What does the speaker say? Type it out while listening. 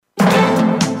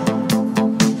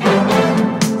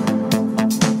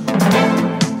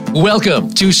Welcome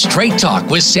to Straight Talk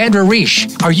with Sandra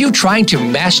Reish. Are you trying to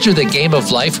master the game of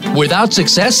life without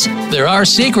success? There are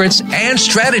secrets and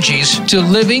strategies to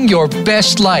living your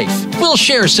best life. We'll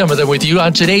share some of them with you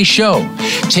on today's show.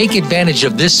 Take advantage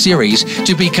of this series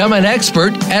to become an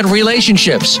expert at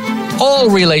relationships.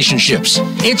 All relationships.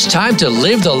 It's time to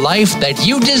live the life that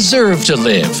you deserve to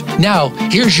live. Now,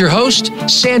 here's your host,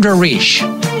 Sandra Reish.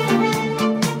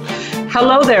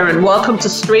 Hello there, and welcome to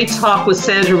Straight Talk with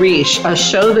Sandra Reish, a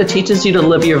show that teaches you to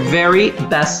live your very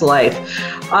best life.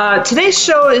 Today's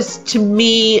show is, to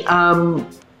me, a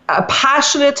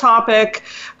passionate topic,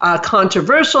 a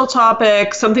controversial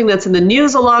topic, something that's in the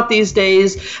news a lot these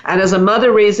days, and as a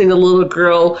mother raising a little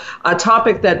girl, a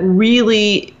topic that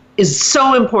really is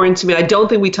so important to me. I don't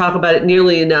think we talk about it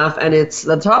nearly enough, and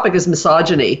the topic is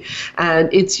misogyny. And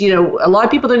it's, a lot of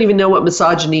people don't even know what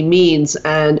misogyny means.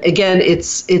 And again,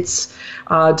 it's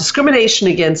discrimination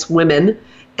against women.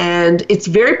 And it's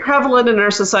very prevalent in our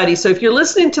society. So if you're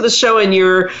listening to the show and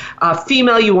you're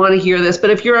female, you want to hear this. But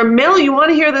if you're a male, you want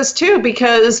to hear this too,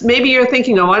 because maybe you're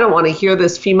thinking, I don't want to hear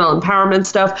this female empowerment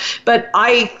stuff. But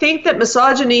I think that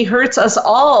misogyny hurts us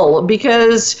all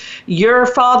because you're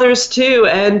fathers too,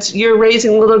 and you're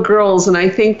raising little girls. And I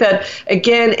think that,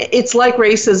 again, it's like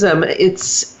racism.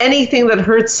 It's anything that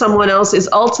hurts someone else is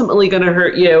ultimately going to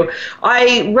hurt you.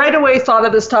 I right away thought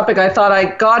of this topic. I thought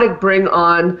I got to bring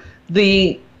on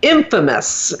the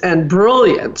infamous and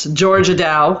brilliant Georgia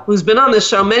Dow, who's been on this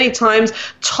show many times,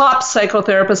 top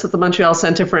psychotherapist at the Montreal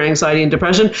Center for Anxiety and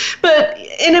Depression, but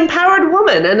an empowered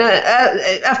woman and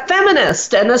a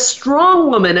feminist and a strong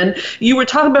woman. And you were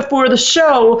talking before the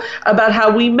show about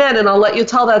how we met, and I'll let you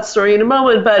tell that story in a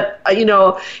moment, but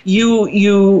you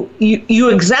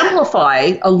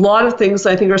exemplify a lot of things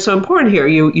I think are so important here.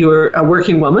 You're a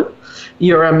working woman.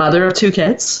 You're a mother of 2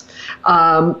 kids.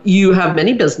 You have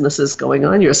many businesses going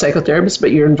on. You're a psychotherapist,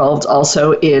 but you're involved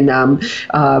also in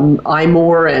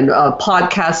iMore and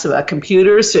podcasts about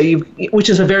computers. Which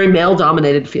is a very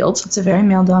male-dominated field. It's a very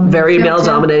male-dominated field. Very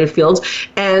male-dominated yeah. field.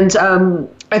 And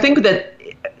I think that,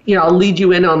 I'll lead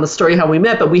you in on the story how we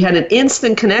met, but we had an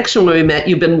instant connection when we met.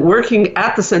 You've been working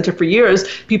at the center for years.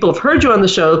 People have heard you on the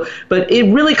show, but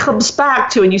it really comes back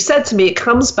to, and you said to me, it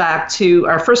comes back to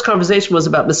our first conversation was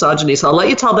about misogyny. So I'll let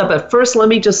you tell that, but first let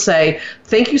me just say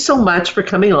thank you so much for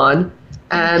coming on.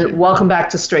 And welcome back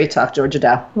to Straight Talk, Georgia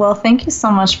Dow. Well, thank you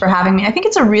so much for having me. I think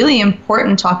it's a really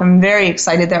important talk. I'm very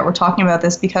excited that we're talking about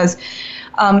this because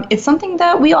it's something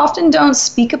that we often don't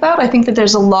speak about. I think that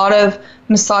there's a lot of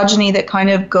misogyny that kind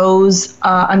of goes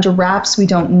under wraps. We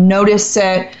don't notice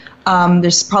it.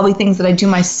 There's probably things that I do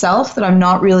myself that I'm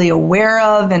not really aware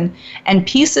of, and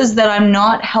pieces that I'm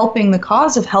not helping the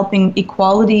cause of helping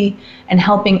equality and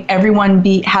helping everyone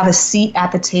have a seat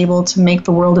at the table to make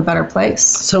the world a better place.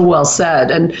 So well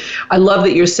said. And I love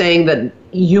that you're saying that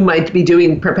you might be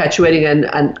perpetuating,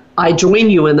 and I join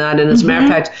you in that. And as a matter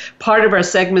of fact, part of our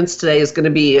segments today is going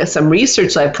to be some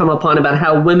research I've come upon about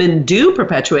how women do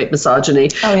perpetuate misogyny.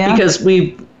 Oh, yeah? Because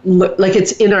like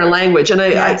it's in our language. And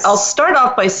Yes. I'll start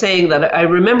off by saying that I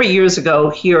remember years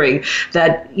ago hearing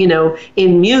that,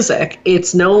 in music,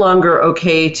 it's no longer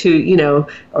okay to,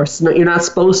 or you're not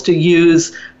supposed to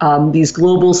use these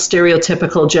global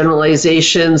stereotypical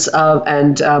generalizations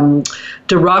and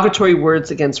derogatory words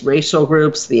against racial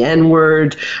groups, the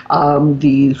N-word,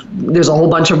 there's a whole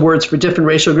bunch of words for different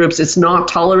racial groups. It's not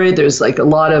tolerated. There's like a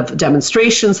lot of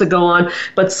demonstrations that go on,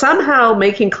 but somehow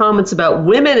making comments about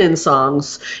women in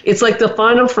songs, it's like the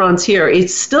final frontier.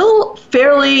 It's still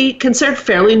considered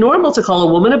fairly normal to call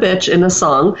a woman a bitch in a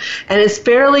song, and it's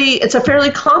a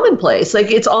fairly commonplace.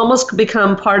 Like it's almost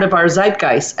become part of our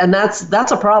zeitgeist, and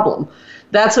that's a problem.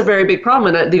 That's a very big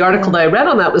problem. And the article that I read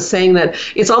on that was saying that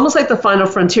it's almost like the final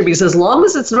frontier, because as long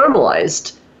as it's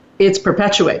normalized, it's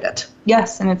perpetuated.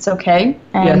 Yes, and it's okay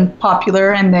and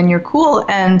popular, and then you're cool.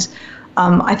 And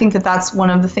I think that that's one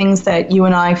of the things that you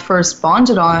and I first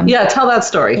bonded on. Yeah, tell that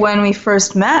story. When we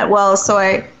first met. Well, so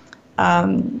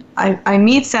I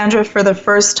meet Sandra for the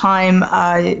first time.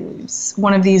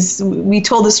 One of these, we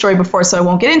told this story before, so I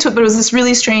won't get into it, but it was this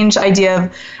really strange idea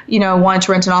of, wanting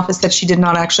to rent an office that she did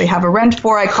not actually have a rent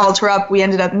for. I called her up. We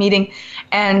ended up meeting.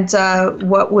 And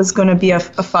what was going to be a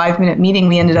 5-minute meeting,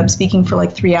 we ended up speaking for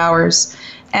like 3 hours.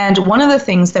 And one of the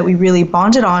things that we really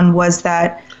bonded on was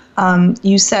that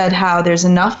you said how there's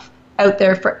enough out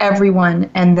there for everyone,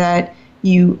 and that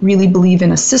you really believe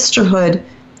in a sisterhood,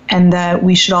 and that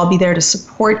we should all be there to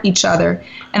support each other.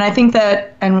 And I think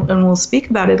that, and we'll speak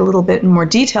about it a little bit in more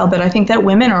detail, but I think that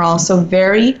women are also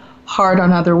very hard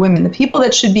on other women. The people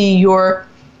that should be your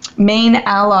main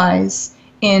allies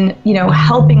in,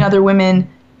 helping other women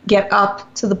get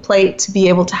up to the plate to be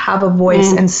able to have a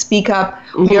voice and speak up,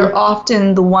 we are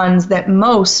often the ones that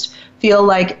most feel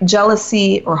like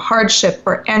jealousy or hardship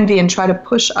or envy and try to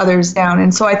push others down.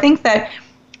 And so I think that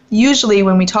usually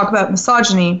when we talk about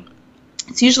misogyny,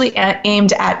 it's usually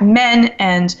aimed at men,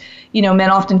 and men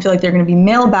often feel like they're going to be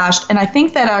male bashed. And I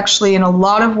think that actually in a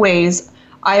lot of ways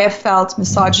I have felt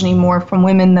misogyny more from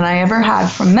women than I ever had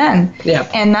from men. Yeah.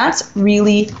 And that's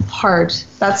really hard.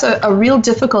 That's a real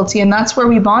difficulty. And that's where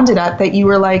we bonded at, that you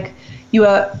were like, it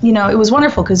was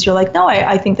wonderful because you're like, no,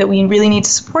 I think that we really need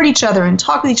to support each other and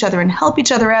talk with each other and help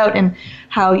each other out, and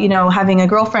how, having a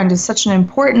girlfriend is such an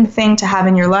important thing to have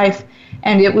in your life.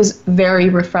 And it was very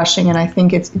refreshing, and I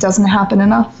think it doesn't happen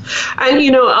enough.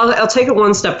 And I'll take it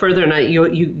one step further. And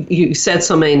you said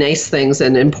so many nice things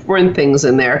and important things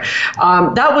in there.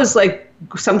 That was like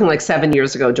something like 7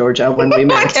 years ago, Georgia, when we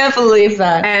met. I can't believe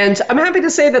that. And I'm happy to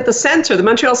say that the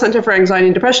Montreal Centre for Anxiety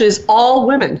and Depression, is all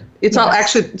women. It's all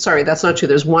actually, sorry, that's not true.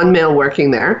 There's one male working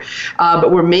there,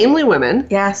 but we're mainly women.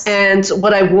 Yes. And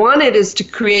what I wanted is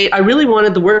I really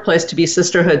wanted the workplace to be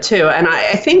sisterhood too. And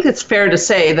I think it's fair to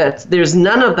say that there's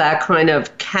none of that kind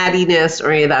of cattiness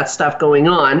or any of that stuff going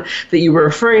on that you were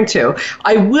referring to.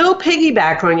 I will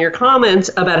piggyback on your comment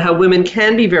about how women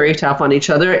can be very tough on each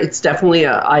other. It's definitely,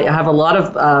 I have a lot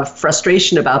of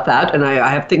frustration about that, and I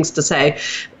have things to say.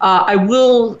 I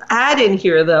will add in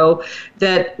here, though,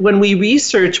 that when we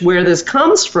research where this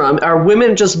comes from, are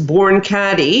women just born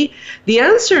catty? The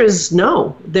answer is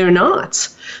no, they're not.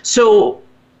 So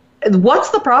what's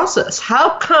the process?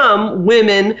 How come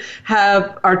women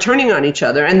are turning on each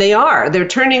other? And they're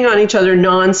turning on each other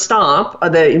nonstop.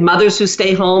 The mothers who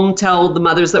stay home tell the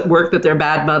mothers that work that they're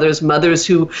bad mothers. Mothers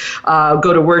who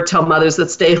go to work tell mothers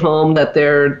that stay home that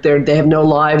they have no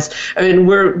lives. I mean,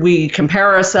 we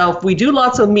compare ourselves. We do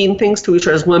lots of mean things to each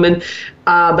other as women.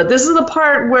 But this is the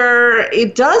part where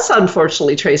it does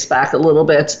unfortunately trace back a little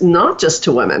bit, not just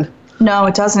to women. No,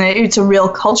 it doesn't. It's a real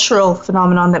cultural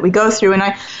phenomenon that we go through. And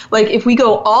if we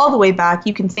go all the way back,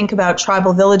 you can think about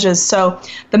tribal villages. So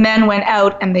the men went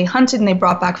out and they hunted and they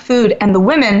brought back food, and the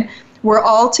women were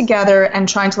all together and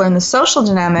trying to learn the social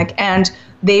dynamic, and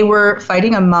they were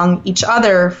fighting among each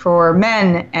other for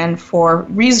men and for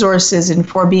resources and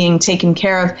for being taken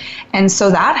care of. And so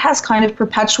that has kind of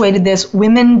perpetuated this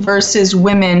women versus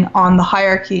women on the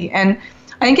hierarchy. And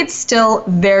I think it's still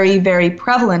very, very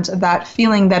prevalent, that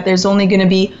feeling that there's only going to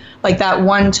be like that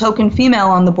one token female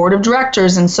on the board of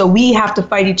directors, and so we have to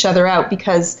fight each other out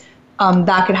because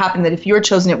that could happen, that if you're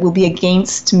chosen, it will be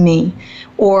against me.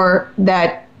 Or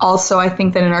that also, I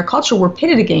think that in our culture, we're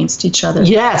pitted against each other.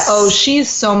 Yes. Oh, she's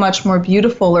so much more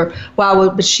beautiful, or wow,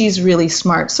 but she's really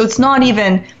smart. So it's not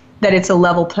even that it's a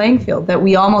level playing field, that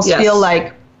we almost feel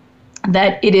like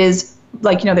that it is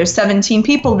like, there's 17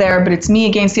 people there, but it's me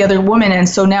against the other woman. And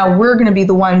so now we're going to be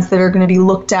the ones that are going to be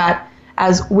looked at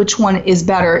as which one is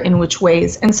better in which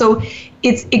ways. And so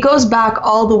it goes back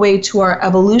all the way to our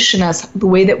evolution as the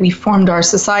way that we formed our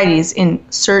societies in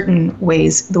certain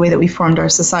ways, the way that we formed our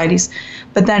societies.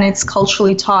 But then it's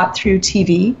culturally taught through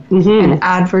TV and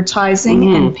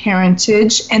advertising and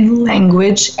parentage and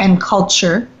language and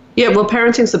culture. Yeah, well,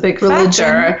 parenting's a big religion.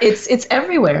 factor. It's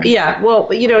everywhere. Yeah, well,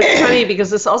 it's funny because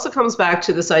this also comes back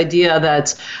to this idea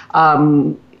that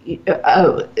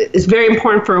it's very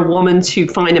important for a woman to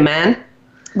find a man.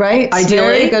 Right. Ideally.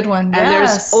 Very good one. And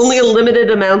there's only a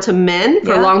limited amount of men.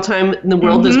 For a long time in the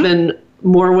world, there's been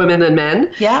more women than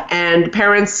men. Yeah. And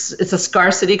parents, it's a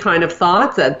scarcity kind of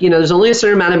thought that, there's only a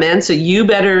certain amount of men, so you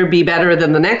better be better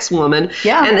than the next woman.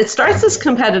 Yeah. And it starts this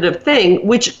competitive thing,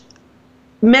 which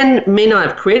men may not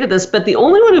have created this, but the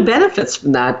only one who benefits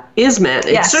from that is men.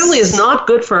 It certainly is not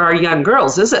good for our young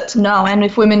girls, is it? No, and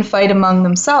if women fight among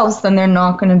themselves, then they're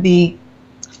not going to be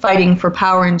fighting for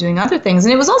power and doing other things.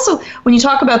 And it was also, when you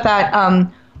talk about that,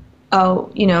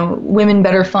 women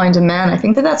better find a man, I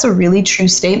think that that's a really true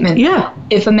statement. Yeah.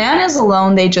 If a man is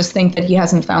alone, they just think that he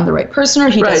hasn't found the right person, or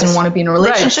he doesn't want to be in a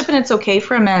relationship, and it's okay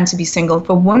for a man to be single. If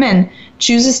a woman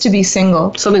chooses to be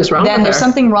single, something's wrong then with there's her.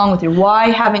 Something wrong with you.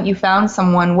 Why haven't you found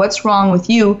someone? What's wrong with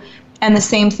you? And the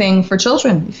same thing for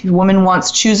children. If a woman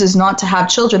chooses not to have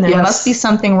children, there must be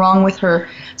something wrong with her.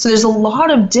 So there's a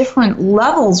lot of different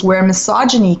levels where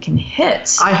misogyny can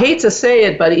hit. I hate to say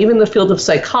it, but even the field of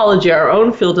psychology, our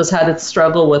own field, has had its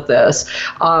struggle with this.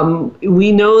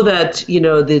 We know that,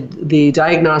 the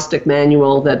diagnostic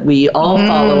manual that we all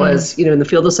follow as, in the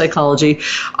field of psychology,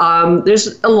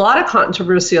 there's a lot of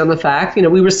controversy on the fact,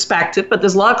 we respect it, but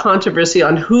there's a lot of controversy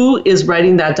on who is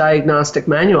writing that diagnostic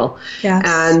manual. Yes.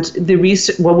 And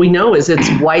what we know is it's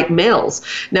white males.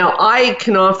 Now, I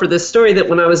can offer this story that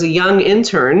when I was a young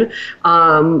intern,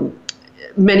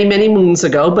 many, many moons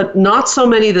ago, but not so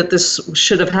many that this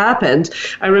should have happened.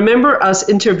 I remember us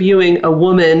interviewing a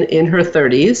woman in her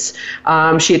 30s.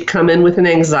 She had come in with an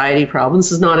anxiety problem.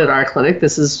 This is not at our clinic.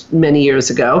 This is many years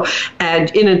ago.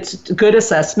 And in a good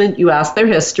assessment, you ask their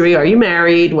history. Are you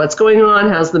married? What's going on?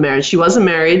 How's the marriage? She wasn't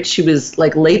married. She was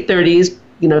like late 30s,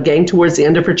 getting towards the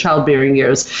end of her childbearing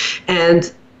years.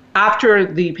 And after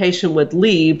the patient would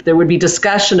leave, there would be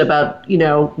discussion about,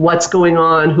 what's going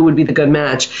on, who would be the good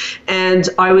match. And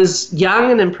I was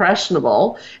young and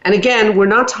impressionable. And again, we're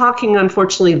not talking,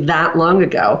 unfortunately, that long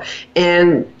ago.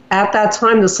 And at that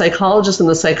time, the psychologist and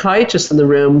the psychiatrist in the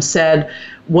room said,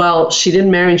 well, she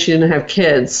didn't marry and she didn't have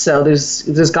kids, so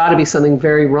there's got to be something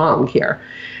very wrong here.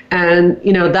 And,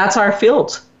 that's our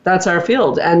field. That's our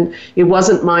field. And it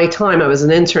wasn't my time. I was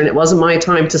an intern. It wasn't my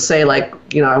time to say, like,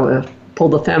 I would have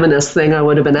pulled the feminist thing. I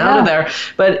would have been out of there.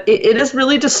 But it is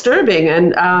really disturbing.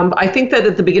 And I think that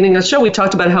at the beginning of the show, we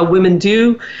talked about how women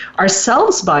do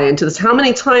ourselves buy into this. How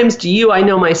many times do you, I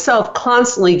know myself,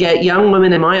 constantly get young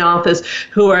women in my office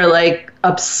who are like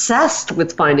obsessed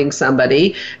with finding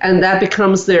somebody, and that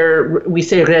becomes their, we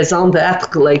say, raison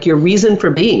d'être, like your reason for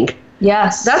being.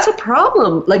 Yes. That's a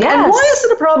problem. Like, yes. And why is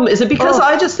it a problem? Is it because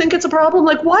I just think it's a problem?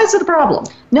 Like, why is it a problem?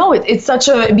 No, it's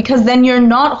because then you're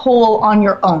not whole on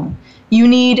your own. You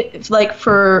need, like,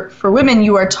 for women,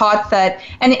 you are taught that,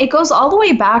 and it goes all the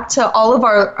way back to all of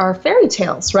our fairy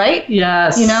tales, right?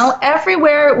 Yes.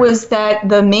 Everywhere it was that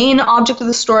the main object of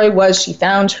the story was she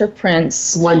found her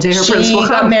prince. One day her prince will come. She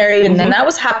got married, and then that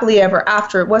was happily ever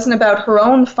after. It wasn't about her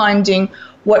own finding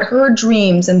what her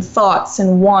dreams and thoughts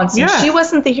and wants. And she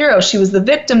wasn't the hero. She was the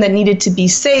victim that needed to be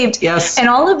saved. Yes. And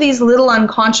all of these little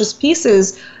unconscious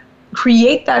pieces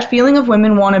create that feeling of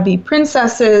women want to be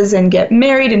princesses and get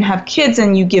married and have kids,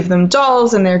 and you give them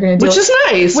dolls and they're going to deal. Which is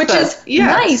nice.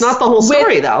 Nice. It's not the whole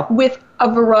story, though. With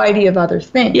a variety of other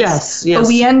things. Yes. But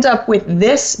we end up with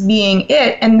this being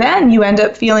it, and then you end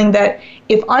up feeling that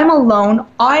if I'm alone,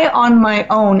 I on my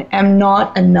own am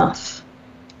not enough.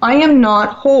 I am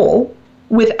not whole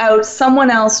without someone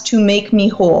else to make me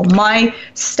whole. My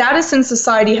status in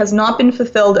society has not been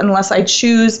fulfilled unless I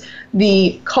choose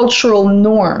the cultural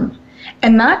norm.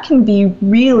 And that can be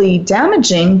really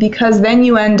damaging, because then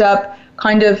you end up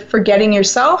kind of forgetting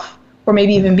yourself, or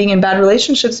maybe even being in bad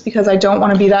relationships because I don't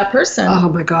want to be that person. Oh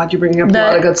my God, you're bringing up a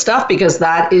lot of good stuff, because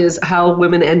that is how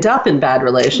women end up in bad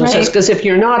relationships. Because if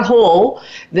you're not whole,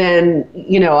 then,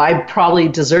 I probably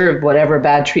deserve whatever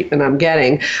bad treatment I'm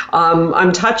getting.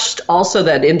 I'm touched also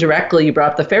that indirectly you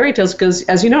brought up the fairy tales, because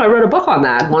as you know, I wrote a book on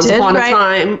that. Once upon a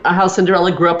time, how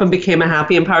Cinderella grew up and became a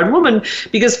happy, empowered woman,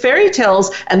 because fairy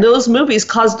tales and those movies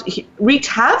wreaked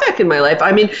havoc in my life.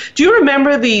 I mean, do you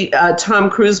remember the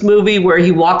Tom Cruise movie where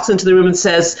he walks into the room and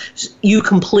says, "You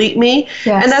complete me"?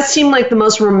 Yes. And that seemed like the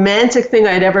most romantic thing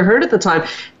I'd ever heard at the time.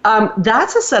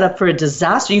 That's a setup for a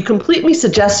disaster. You complete me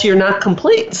suggests you're not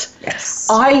complete. Yes.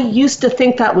 I used to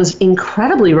think that was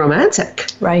incredibly romantic.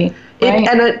 Right.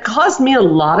 And it caused me a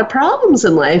lot of problems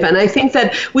in life. And I think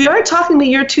that we are talking the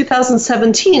year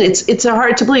 2017. It's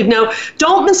hard to believe. Now,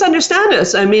 don't misunderstand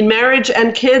us. I mean, marriage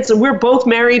and kids, we're both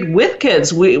married with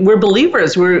kids. We're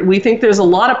believers. We think there's a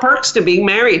lot of perks to being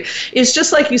married. It's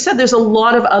just like you said, there's a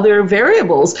lot of other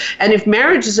variables. And if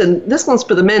marriage is, and this one's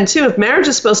for the men too, if marriage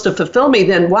is supposed to fulfill me,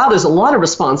 then wow, there's a lot of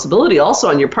responsibility also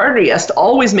on your partner. He has to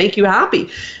always make you happy.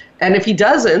 And if he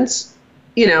doesn't,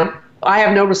 I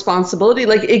have no responsibility.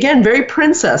 Like, again, very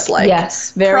princess-like.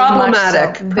 Yes, very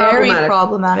problematic. Much so. Very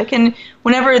problematic. And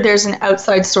whenever there's an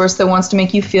outside source that wants to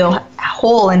make you feel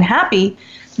whole and happy,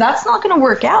 that's not going to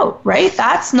work out, right?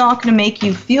 That's not going to make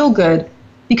you feel good,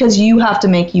 because you have to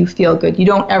make you feel good. You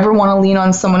don't ever want to lean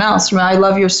on someone else. I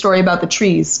love your story about the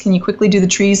trees. Can you quickly do the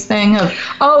trees thing?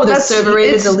 That's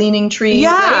overrated, the leaning trees.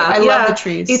 Yeah, right? I love the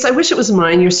trees. I wish it was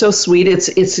mine. You're so sweet.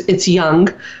 It's Jung,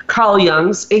 Carl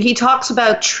Jung's. He talks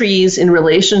about trees in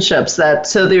relationships.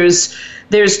 So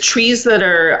there's trees that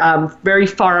are very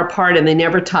far apart and they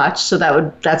never touch. So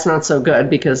that's not so good,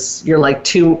 because you're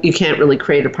like you can't really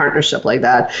create a partnership like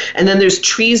that. And then there's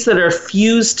trees that are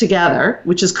fused together,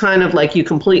 which is kind of like you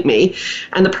complete me.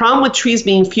 And the problem with trees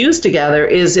being fused together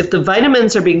is if the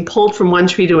vitamins are being pulled from one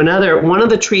tree to another, one of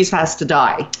the trees has to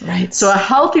die. Right. So a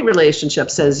healthy relationship,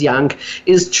 says Jung,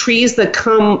 is trees that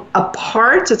come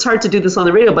apart. It's hard to do this on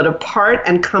the radio, but apart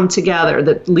and come together.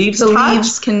 That leaves the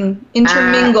leaves can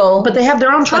intermingle, but they have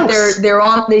their own trunks.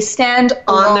 They stand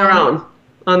on their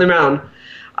own.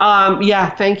 Yeah,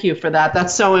 thank you for that.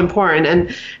 That's so important.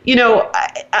 And,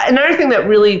 another thing that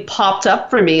really popped up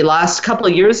for me last couple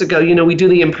of years ago, we do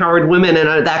the Empowered Women,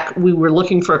 and that we were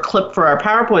looking for a clip for our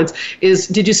PowerPoints,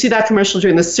 did you see that commercial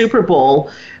during the Super Bowl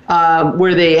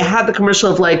where they had the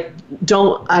commercial of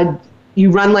you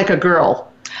run like a girl?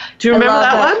 Do you remember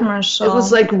that one? Commercial. It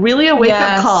was like really a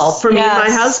wake-up call for me and my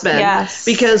husband.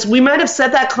 Because we might have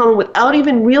said that comment without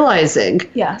even realizing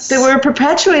that we were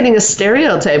perpetuating a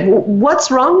stereotype.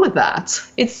 What's wrong with that?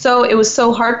 It was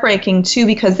so heartbreaking too,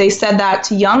 because they said that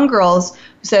to young girls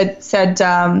who said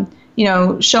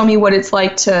show me what it's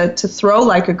like to throw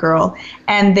like a girl.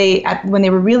 And when they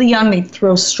were really young, they'd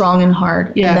throw strong and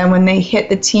hard. Yeah. And then when they hit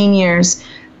the teen years,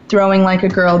 throwing like a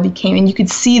girl and you could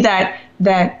see that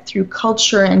through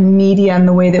culture and media and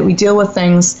the way that we deal with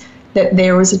things, that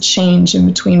there was a change in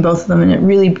between both of them, and it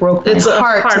really broke my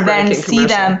heart to then see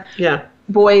them,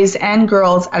 boys and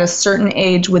girls at a certain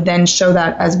age would then show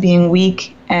that as being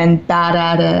weak and bad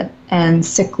at it and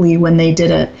sickly when they did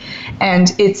it.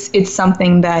 And it's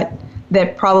something that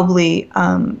probably,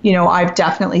 I've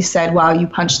definitely said, wow, you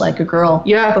punch like a girl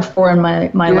before in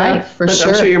my life, for sure.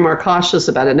 I'm sure you're more cautious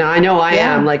about it now. I know I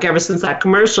am, ever since that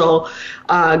commercial,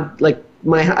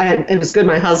 it was good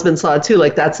my husband saw it too,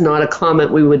 that's not a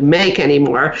comment we would make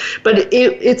anymore. But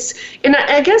it's, and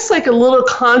I guess a little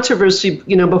controversy,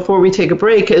 before we take a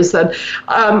break, is that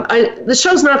the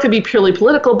show's not going to be purely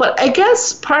political, but I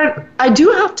guess I do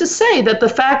have to say that the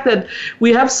fact that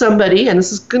we have somebody, and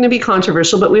this is going to be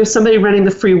controversial, but we have somebody running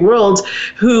the free world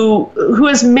who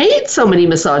has made so many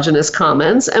misogynist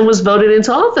comments and was voted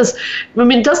into office. I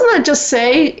mean, doesn't that just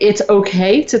say it's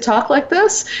okay to talk like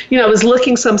this? I was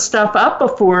looking some stuff up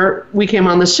before we came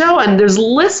on the show, and there's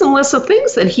lists and lists of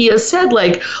things that he has said,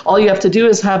 all you have to do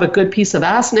is have a good piece of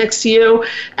ass next to you,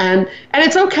 and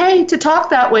it's okay to talk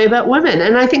that way about women.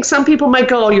 And I think some people might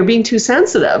go, oh, you're being too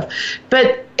sensitive,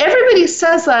 but everybody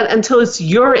says that until it's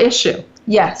your issue.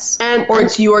 Yes. Or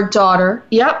it's your daughter.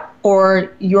 Yep.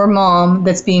 Or your mom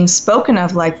that's being spoken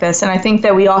of like this. And I think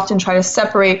that we often try to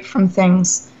separate from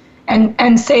things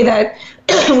and say that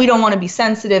we don't want to be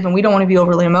sensitive and we don't want to be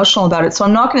overly emotional about it. So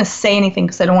I'm not going to say anything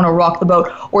because I don't want to rock the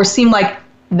boat or seem like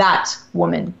that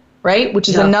woman, right? Which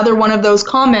is another one of those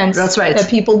comments that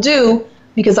people do,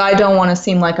 because I don't want to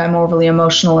seem like I'm overly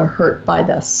emotional or hurt by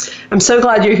this. I'm so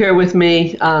glad you're here with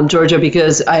me, Georgia,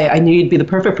 because I knew you'd be the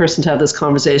perfect person to have this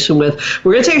conversation with.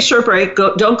 We're going to take a short break.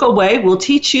 Don't go away. We'll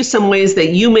teach you some ways that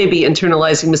you may be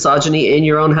internalizing misogyny in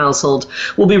your own household.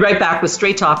 We'll be right back with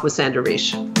Straight Talk with Sandra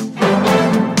Reish.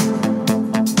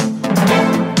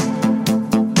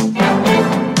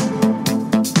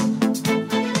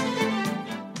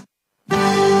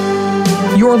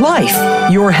 Your life,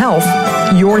 your health,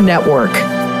 your network.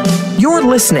 You're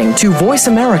listening to Voice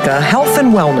America Health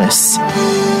and Wellness.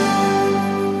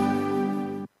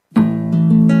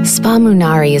 Spa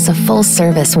Munari is a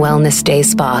full-service wellness day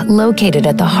spa located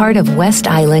at the heart of West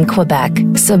Island, Quebec.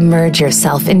 Submerge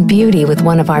yourself in beauty with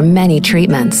one of our many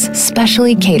treatments,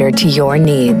 specially catered to your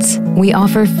needs. We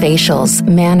offer facials,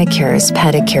 manicures,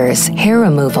 pedicures, hair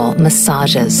removal,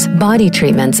 massages, body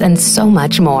treatments, and so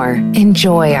much more.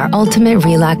 Enjoy our ultimate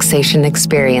relaxation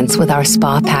experience with our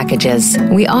spa packages.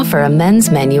 We offer a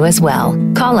men's menu as well.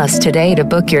 Call us today to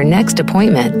book your next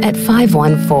appointment at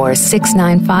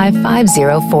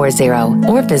 514-695-5040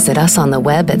 or visit us on the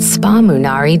web at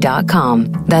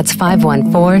spamunari.com. That's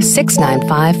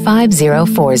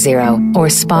 514-695-5040 or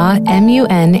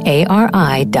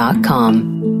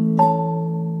spamunari.com.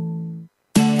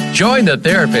 Join the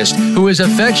therapist who is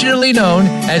affectionately known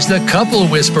as the Couple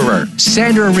Whisperer,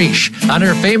 Sandra Reish, on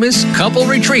her famous couple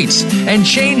retreats, and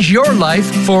change your life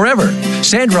forever.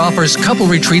 Sandra offers couple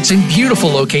retreats in beautiful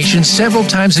locations several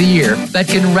times a year that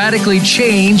can radically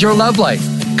change your love life.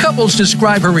 Couples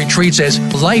describe her retreats as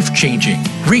life-changing.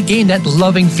 Regain that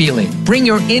loving feeling, bring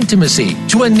your intimacy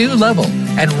to a new level,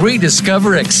 and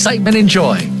rediscover excitement and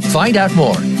joy. Find out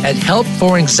more at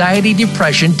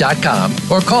helpforanxietydepression.com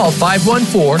or call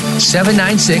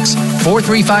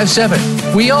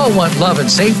 514-796-4357. We all want love and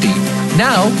safety.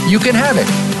 Now you can have it.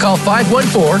 Call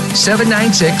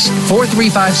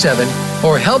 514-796-4357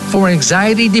 or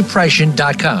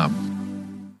helpforanxietydepression.com.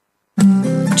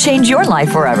 Change your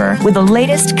life forever with the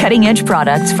latest cutting-edge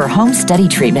products for home study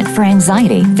treatment for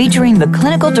anxiety, featuring the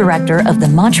clinical director of the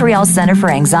Montreal Center for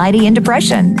Anxiety and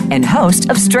Depression and host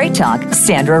of Straight Talk,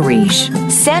 Sandra Reish.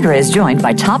 Sandra is joined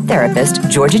by top therapist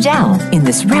Georgia Dow in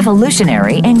this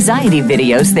revolutionary anxiety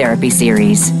videos therapy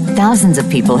series. Thousands of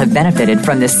people have benefited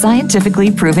from this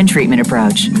scientifically proven treatment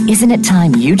approach. Isn't it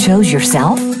time you chose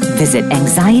yourself? Visit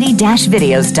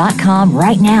anxiety-videos.com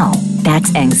right now.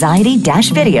 That's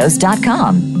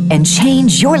anxiety-videos.com. and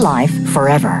change your life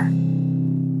forever.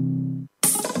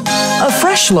 A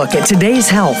fresh look at today's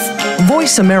health.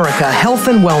 Voice America Health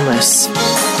and Wellness.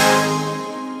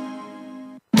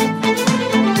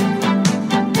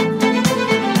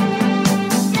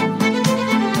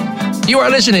 You are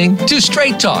listening to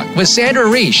Straight Talk with Sandra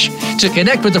Reish. To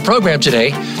connect with the program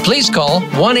today, please call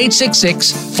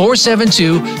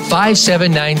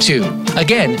 1-866-472-5792.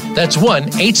 Again, that's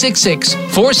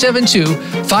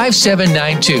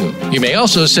 1-866-472-5792. You may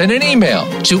also send an email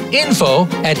to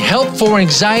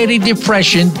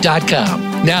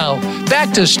info@helpforanxietydepression.com. Now,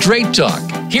 back to Straight Talk.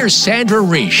 Here's Sandra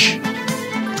Reish.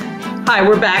 Hi,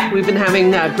 we're back. We've been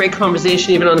having a great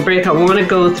conversation even on the break. I want to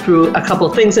go through a couple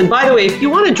of things. And by the way, if you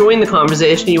want to join the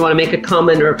conversation, you want to make a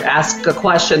comment or ask a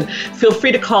question, feel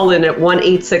free to call in at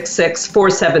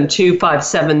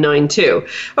 1-866-472-5792.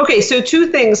 Okay, so two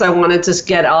things I wanted to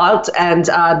get out, and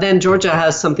then Georgia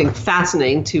has something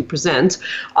fascinating to present.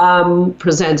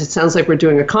 It sounds like we're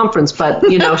doing a conference, but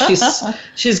you know,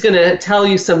 she's going to tell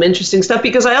you some interesting stuff,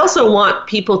 because I also want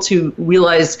people to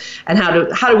realize and how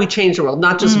do we change the world,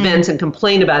 not just vent and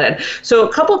complain about it. So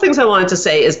a couple of things I wanted to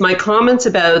say is my comments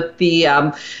about the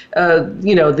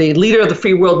leader of the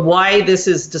free world, why this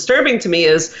is disturbing to me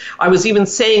is, I was even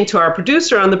saying to our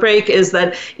producer on the break, is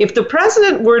that if the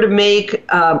president were to make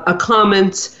a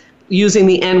comment using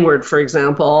the N-word, for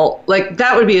example, like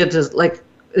that would be a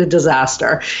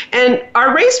disaster. And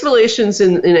our race relations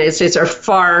in the United States are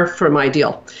far from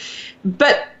ideal.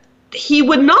 But he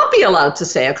would not be allowed to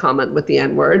say a comment with the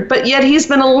N-word, but yet he's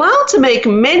been allowed to make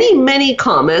many, many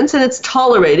comments, and it's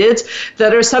tolerated,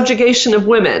 that are subjugation of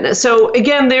women. So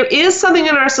again, there is something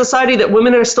in our society that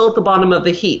women are still at the bottom of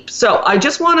the heap. So I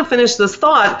just want to finish this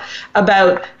thought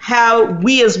about how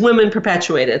we as women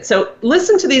perpetuate it. So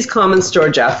listen to these comments,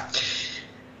 Georgia.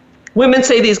 Women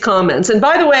say these comments. And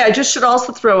by the way, I just should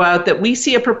also throw out that we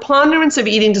see a preponderance of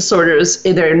eating disorders.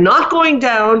 They're not going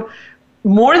down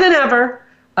more than ever,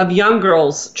 of young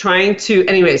girls trying to,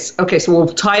 anyways, okay, so we'll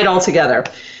tie it all together.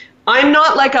 I'm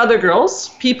not like other girls.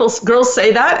 Girls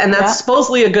say that, and that's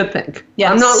supposedly a good thing.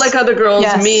 Yes. I'm not like other girls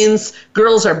means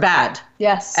girls are bad.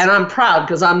 Yes. And I'm proud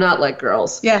because I'm not like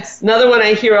girls. Yes. Another one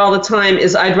I hear all the time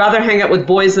is, I'd rather hang out with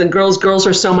boys than girls. Girls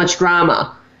are so much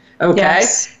drama. Okay?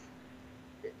 Yes.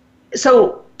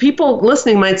 So people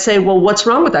listening might say, well, what's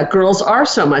wrong with that? Girls are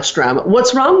so much drama.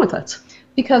 What's wrong with it?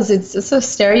 Because it's a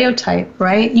stereotype,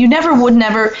 right? You would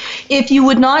never, if you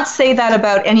would not say that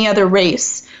about any other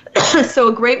race. So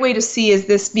a great way to see is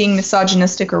this being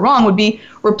misogynistic or wrong would be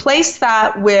replace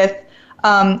that with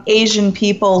Asian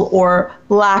people or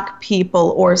Black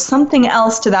people or something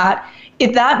else to that.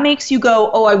 If that makes you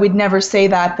go, oh, I would never say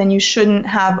that, then you shouldn't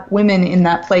have women in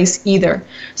that place either.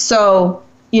 So,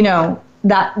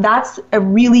 that's a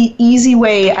really easy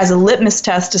way as a litmus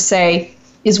test to say,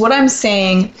 is what I'm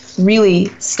saying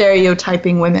really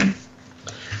stereotyping women?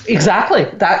 Exactly.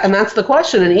 That's the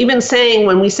question. And even saying,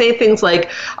 when we say things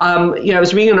like, I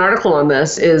was reading an article on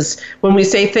this, is when we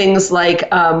say things like,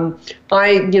 I'm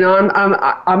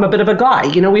a bit of a guy.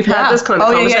 We've had this kind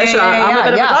of conversation. I'm a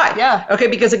bit of a guy. Yeah. Okay,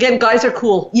 because again, guys are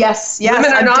cool. Yes.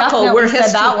 Women are not cool. We're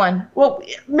said that one. Well,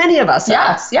 many of us.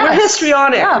 Yes. We're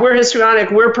histrionic. Yeah. We're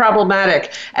histrionic. We're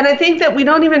problematic. And I think that we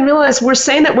don't even realize we're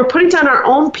saying that we're putting down our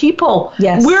own people.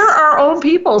 Yes. We're our own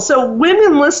people. So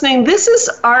women listening, this is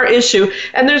our issue.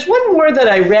 And there's one more that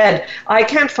I read. I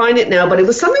can't find it now, but it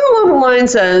was something along the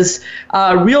lines as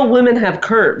real women have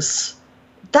curves.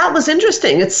 That was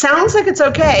interesting. It sounds like it's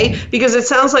okay, because it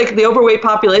sounds like the overweight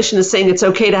population is saying it's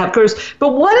okay to have curves.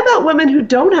 But what about women who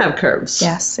don't have curves?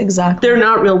 Yes, exactly. They're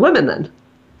not real women then.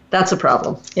 That's a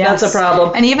problem. Yes. That's a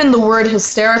problem. And even the word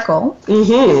hysterical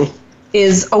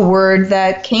is a word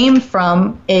that came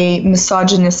from a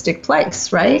misogynistic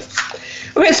place, right?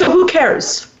 Okay, so who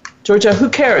cares? Georgia, who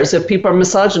cares if people are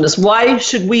misogynist? Why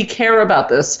should we care about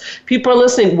this? People are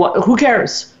listening. Who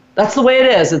cares? That's the way it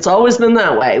is. It's always been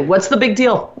that way. What's the big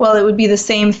deal? Well, it would be the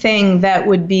same thing that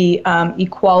would be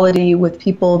equality with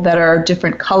people that are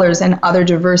different colors and other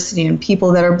diversity and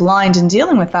people that are blind, and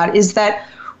dealing with that is that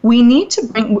we need to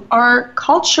bring, our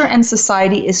culture and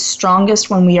society is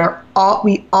strongest when we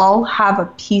all have a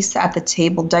piece at the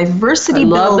table. Diversity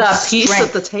builds strength. I love that piece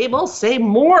at the table. Say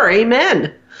more.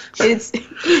 Amen. It's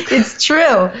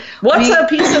true. What's a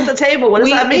piece at the table? What does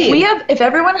that mean? If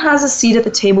everyone has a seat at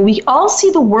the table, we all see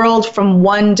the world from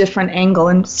one different angle.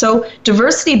 And so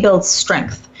diversity builds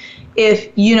strength.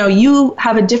 if you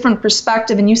have a different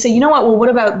perspective and you say, you know what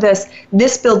about this?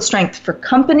 This builds strength for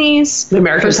companies, the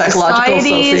American Psychological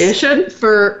Association,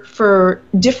 for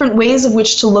different ways of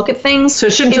which to look at things. So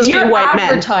it shouldn't just be white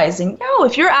men. No,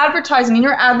 if you're advertising and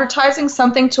you're advertising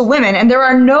something to women and there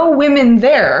are no women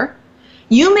there,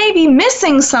 you may be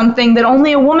missing something that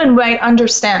only a woman might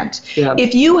understand. Yeah.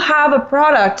 If you have a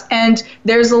product and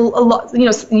there's a lot,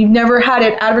 you've never had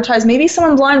it advertised, maybe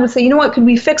someone blind would say, you know what, could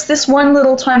we fix this one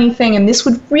little tiny thing and this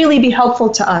would really be helpful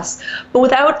to us. But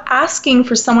without asking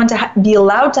for someone to be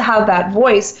allowed to have that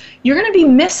voice, you're going to be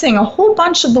missing a whole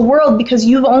bunch of the world because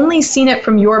you've only seen it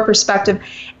from your perspective.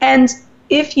 And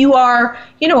if you are,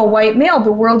 a white male,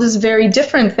 the world is very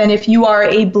different than if you are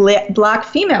a black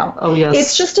female. Oh, yes.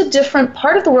 It's just a different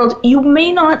part of the world. You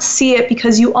may not see it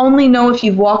because you only know if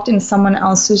you've walked in someone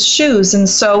else's shoes. And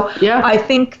so I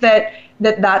think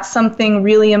that's something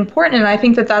really important. And I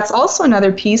think that that's also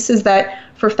another piece is that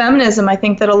for feminism, I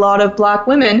think that a lot of black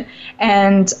women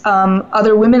and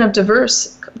other women of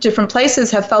different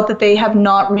places have felt that they have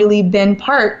not really been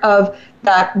part of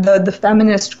the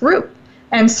feminist group.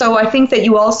 And so I think that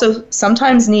you also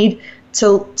sometimes need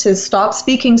to stop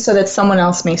speaking so that someone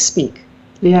else may speak.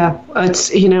 Yeah, it's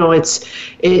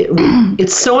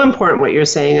so important what you're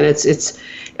saying, and it's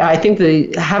I think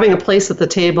having a place at the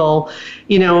table,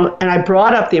 and I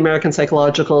brought up the American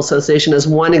Psychological Association as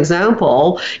one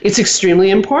example. It's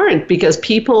extremely important because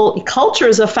culture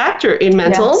is a factor in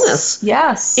mental illness.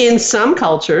 Yes. In some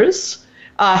cultures,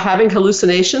 having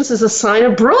hallucinations is a sign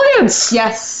of brilliance.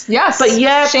 Yes. But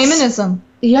yet, shamanism.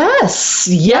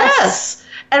 Yes.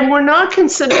 And we're not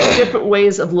considering different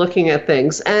ways of looking at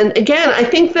things. And again, I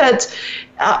think that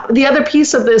the other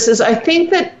piece of this is I think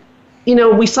that,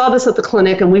 we saw this at the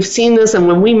clinic and we've seen this, and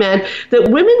when we met, that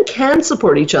women can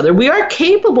support each other. We are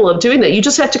capable of doing that. You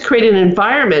just have to create an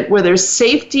environment where there's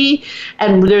safety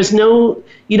and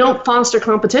you don't foster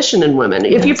competition in women.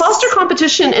 If you foster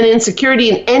competition and insecurity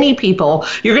in any people,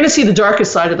 you're going to see the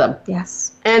darkest side of them.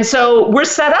 Yes. And so we're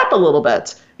set up a little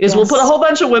bit. We'll put a whole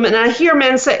bunch of women, and I hear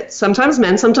men say, sometimes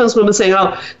women saying,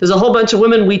 oh, there's a whole bunch of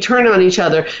women, we turn on each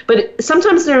other. But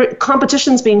sometimes their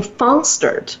competition's being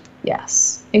fostered.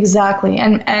 Yes, exactly.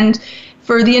 And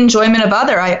for the enjoyment of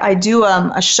other, I do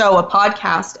a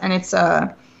podcast, and it's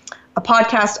a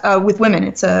podcast with women.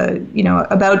 It's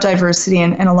about diversity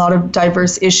and a lot of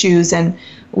diverse issues, and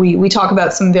we talk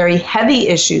about some very heavy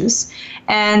issues.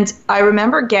 And I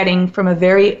remember getting from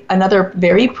another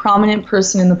very prominent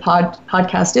person in the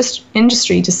podcast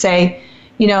industry to say,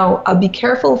 be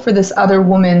careful for this other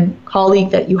woman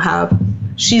colleague that you have.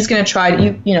 She's going to try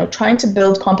to, trying to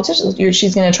build competition.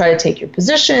 She's going to try to take your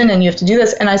position, and you have to do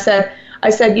this. And I said,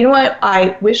 you know what?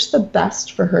 I wish the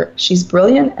best for her. She's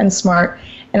brilliant and smart,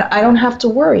 and I don't have to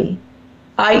worry.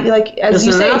 As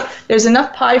you say, there's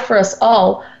enough pie for us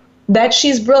all. That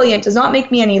she's brilliant does not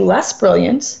make me any less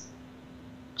brilliant.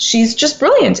 She's just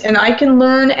brilliant, and I can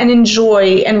learn and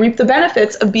enjoy and reap the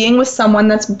benefits of being with someone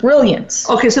that's brilliant.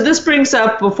 Okay, so this brings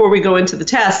up, before we go into the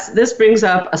test, this brings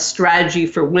up a strategy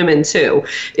for women too.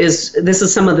 This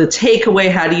is some of the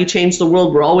takeaway, how do you change the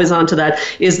world? We're always on to that,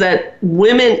 is that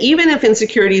women, even if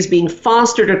insecurity is being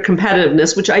fostered or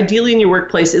competitiveness, which ideally in your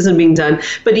workplace isn't being done,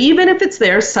 but even if it's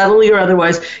there, subtly or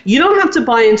otherwise, you don't have to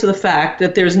buy into the fact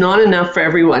that there's not enough for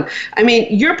everyone. I mean,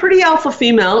 you're pretty alpha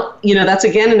female, that's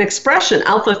again an expression,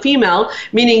 alpha female,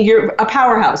 meaning you're a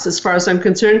powerhouse as far as I'm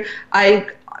concerned.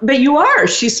 But you are.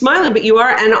 She's smiling, but you are.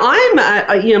 And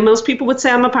I'm, most people would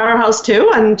say I'm a powerhouse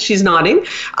too, and she's nodding.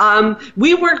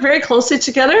 We work very closely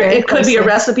together. It could be a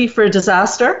recipe for a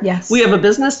disaster. Yes. We have a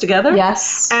business together.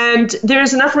 Yes. And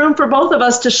there's enough room for both of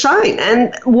us to shine.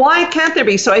 And why can't there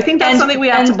be? So I think that's something we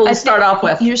have to start off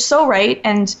with. You're so right.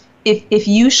 And if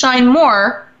you shine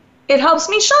more, it helps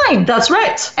me shine. That's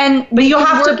right. But you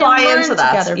have to buy into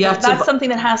that. That's something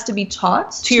that has to be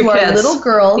taught to your our little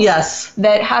girls. Yes.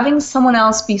 That having someone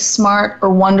else be smart or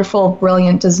wonderful,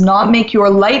 brilliant, does not make your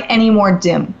light any more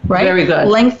dim, right? Very good.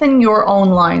 Lengthen your own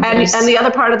line. And the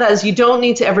other part of that is you don't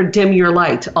need to ever dim your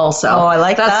light also. Oh, I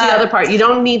like that. That's the other part. You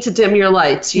don't need to dim your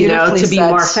light, to be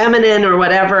more feminine or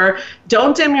whatever.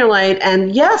 Don't dim your light.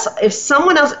 And yes, if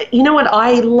someone else,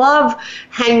 I love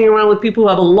hanging around with people who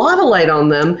have a lot of light on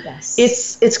them. Yes.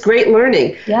 It's great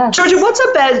learning. Yes. Georgia, what's a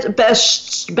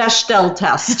Bechdel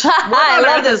test? I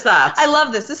love this. I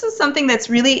love this. This is something that's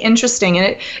really interesting.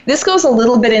 And this goes a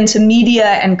little bit into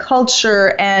media and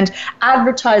culture and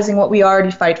advertising, what we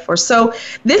already fight for. So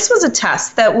this was a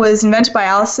test that was invented by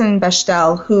Alison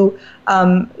Bechdel, who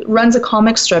runs a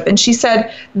comic strip. And she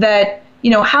said that,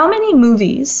 how many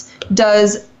movies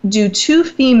does do two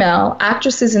female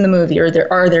actresses in the movie, or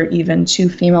are there even two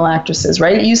female actresses,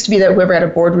 right? It used to be that whoever had a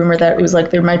boardroom, or that it was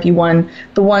like there might be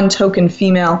the one token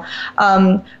female.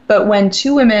 But when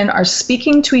two women are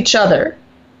speaking to each other,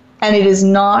 and it is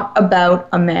not about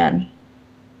a man.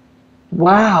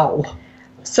 Wow.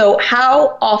 So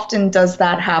how often does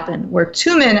that happen, where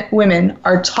two women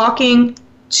are talking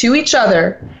to each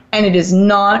other, and it is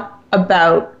not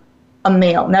about a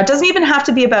male? Now, it doesn't even have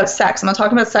to be about sex. I'm not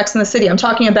talking about Sex in the City. I'm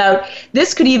talking about,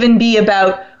 this could even be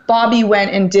about Bobby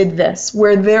went and did this,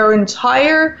 where their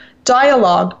entire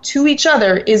dialogue to each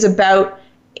other is about,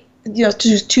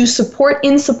 to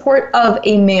support of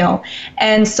a male.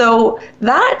 And so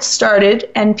that started,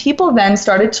 and people then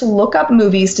started to look up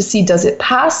movies to see, does it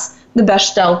pass the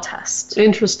Bechdel test?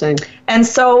 Interesting. And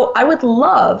so I would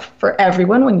love for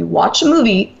everyone, when you watch a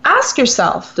movie, ask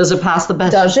yourself, does it pass the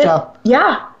Bechdel? Does it?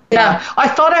 Yeah. Yeah, I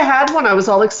thought I had one. I was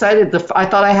all excited. I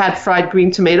thought I had fried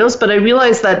green tomatoes, but I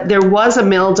realized that there was a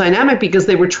male dynamic because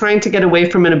they were trying to get away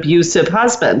from an abusive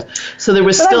husband. So there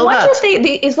was still that. If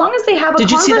they, as long as they have a Did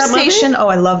conversation. You see that movie? Oh,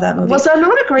 I love that movie. Was that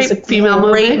not a great female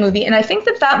movie? Great movie, and I think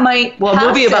that might. Well, a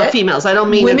movie about females. I don't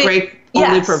mean a great.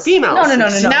 Only for females. No.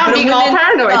 Now I'm being all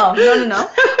paranoid. No.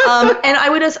 And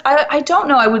I don't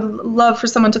know. I would love for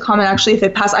someone to comment actually if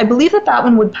it passed. I believe that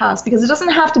one would pass, because it doesn't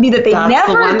have to be that they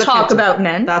never talk about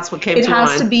men. That's what came to mind.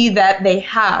 It has to be that they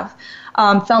have.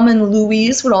 Thelma and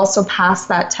Louise would also pass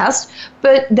that test.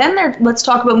 But then let's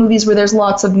talk about movies where there's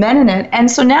lots of men in it. And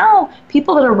so now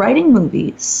people that are writing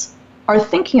movies are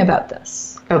thinking about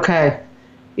this. Okay.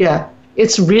 Yeah.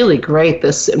 It's really great,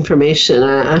 this information.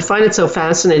 I find it so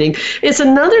fascinating. It's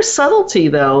another subtlety,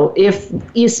 though,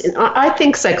 I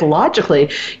think psychologically,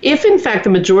 if in fact the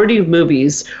majority of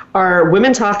movies are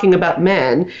women talking about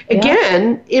men,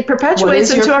 again, it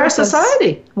perpetuates into our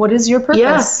society. What is your purpose?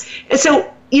 Yeah. And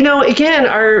so, again,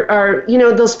 our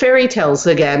those fairy tales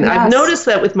again. Yes. I've noticed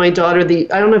that with my daughter. I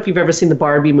don't know if you've ever seen the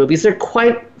Barbie movies. They're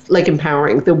quite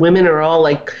empowering. The women are all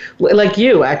like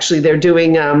you, actually. They're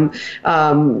doing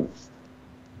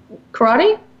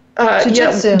karate?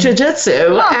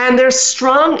 Jiu-jitsu. And they're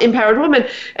strong, empowered women.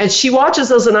 And she watches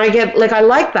those, and I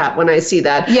like that when I see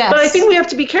that. Yes. But I think we have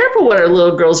to be careful what our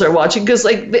little girls are watching, because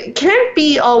it can't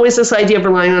be always this idea of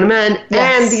relying on a man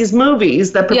and these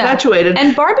movies that perpetuate it.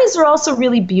 And Barbies are also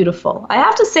really beautiful. I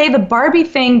have to say, the Barbie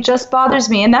thing just bothers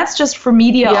me, and that's just for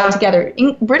media altogether.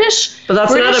 British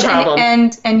another problem.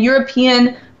 And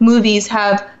European movies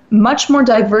have much more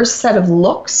diverse set of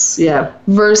looks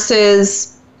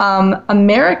versus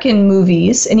American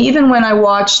movies. And even when I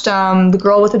watched The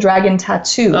Girl with the Dragon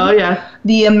Tattoo,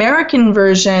 the American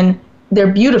version,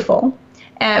 they're beautiful,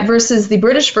 versus the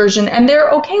British version, and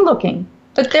they're okay looking,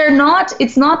 but they're not.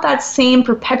 It's not that same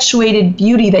perpetuated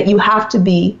beauty that you have to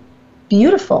be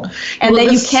beautiful, and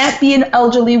that you can't be an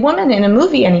elderly woman in a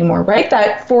movie anymore, right?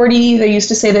 That 40, they used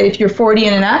to say that if you're 40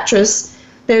 and an actress,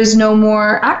 there's no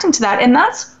more acting to that, and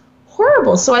that's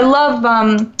horrible. So I love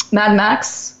Mad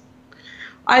Max.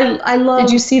 I love.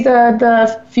 Did you see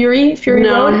the Fury Road?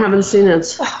 No, I haven't seen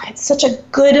it. Oh, it's such a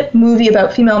good movie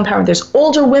about female empowerment. There's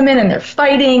older women and they're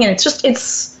fighting, and it's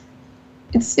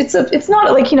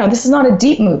not like, this is not a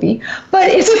deep movie, but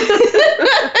it's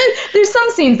there's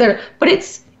some scenes there, but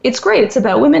it's great. It's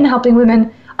about women helping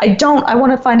women. I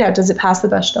want to find out, does it pass the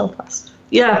Bechdel test?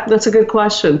 Yeah, that's a good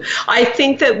question. I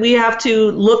think that we have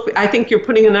to look. I think you're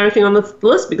putting another thing on the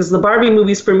list, because the Barbie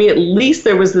movies, for me at least,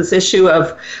 there was this issue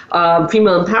of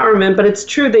female empowerment, but it's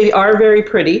true, they are very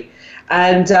pretty.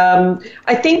 And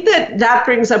I think that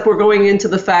brings up, we're going into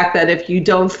the fact that if you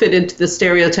don't fit into the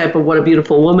stereotype of what a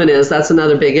beautiful woman is, that's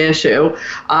another big issue.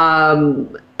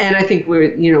 And I think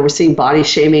we're seeing body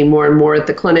shaming more and more at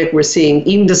the clinic. We're seeing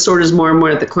eating disorders more and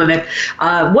more at the clinic.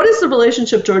 What is the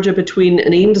relationship, Georgia, between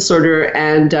an eating disorder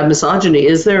and misogyny?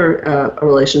 Is there a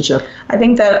relationship? I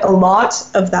think that a lot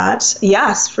of that,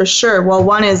 yes, for sure. Well,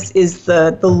 one is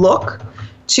the look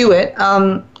to it.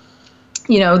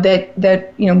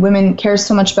 That women care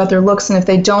so much about their looks, and if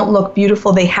they don't look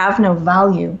beautiful, they have no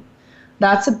value.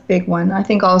 That's a big one. I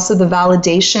think also the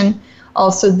validation.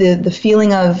 Also, the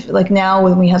feeling of, now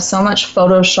when we have so much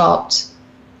photoshopped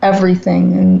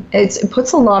everything, and it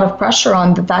puts a lot of pressure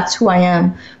on that's who I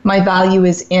am. My value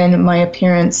is in my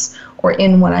appearance, or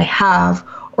in what I have,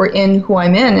 or in who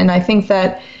I'm in. And I think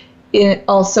that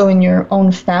also in your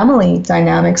own family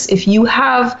dynamics, if you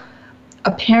have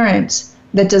a parent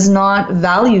that does not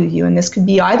value you, and this could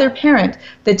be either parent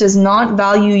that does not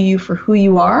value you for who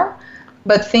you are,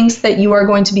 but thinks that you are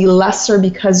going to be lesser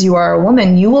because you are a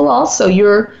woman, you will also,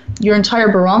 your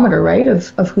entire barometer, right, of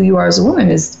who you are as a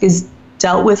woman is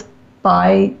dealt with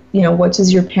by, what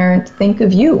does your parent think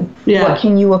of you? Yeah. What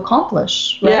can you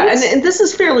accomplish? Right? Yeah, and this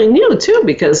is fairly new too,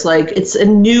 because it's a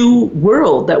new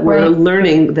world that we're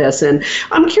learning this. And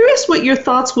I'm curious what your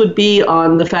thoughts would be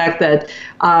on the fact that,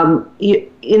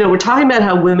 we're talking about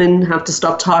how women have to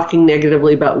stop talking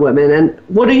negatively about women. And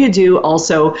what do you do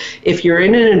also if you're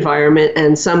in an environment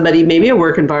and somebody, maybe a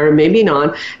work environment, maybe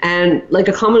not, and like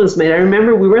a comment was made. I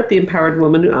remember we were at the Empowered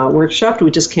Woman workshop. We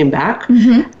just came back,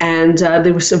 and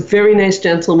there was a very nice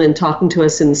gentleman talking to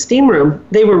us in the steam room.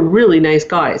 They were really nice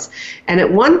guys. And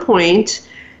at one point,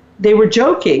 they were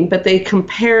joking, but they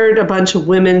compared a bunch of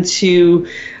women to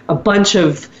a bunch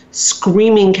of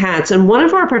screaming cats, and one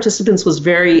of our participants was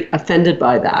very offended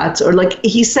by that, or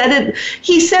he said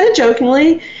it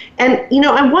jokingly, and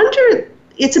I wonder,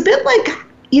 it's a bit like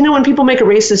when people make a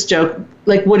racist joke,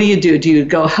 what do? Do you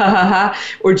go ha ha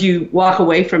ha, or do you walk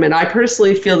away from it? I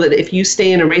personally feel that if you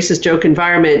stay in a racist joke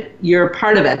environment, you're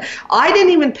part of it. I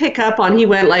didn't even pick up on, he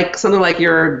went something like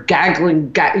you're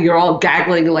all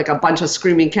gaggling like a bunch of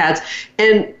screaming cats,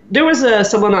 and there was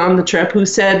someone on the trip who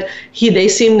said they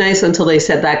seemed nice until they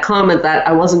said that comment, that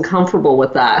I wasn't comfortable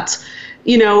with that.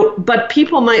 But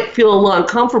people might feel a little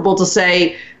uncomfortable to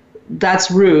say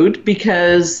that's rude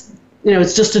because,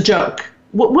 it's just a joke.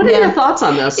 What are your thoughts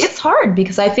on this? It's hard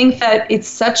because I think that it's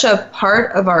such a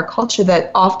part of our culture that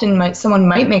often someone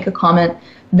might make a comment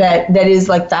that is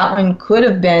like, that one could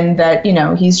have been that,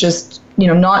 he's just,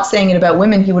 not saying it about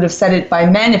women. He would have said it by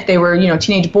men if they were,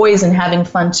 teenage boys and having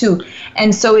fun too.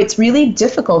 And so it's really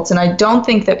difficult. And I don't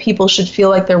think that people should feel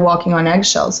like they're walking on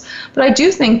eggshells. But I do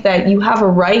think that you have a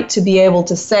right to be able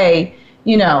to say,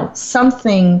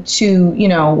 something to,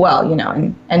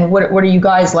 and what are you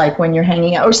guys like when you're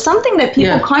hanging out, or something that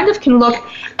people kind of can look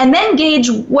and then gauge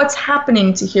what's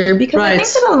happening to here. Because I think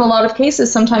that in a lot of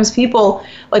cases, sometimes people,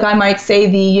 I might say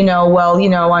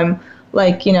I'm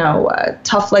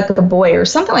tough like a boy or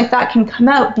something like that can come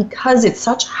out because it's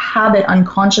such a habit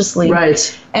unconsciously.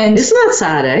 Right. And isn't that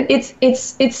sad, eh? It's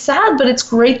sad, but it's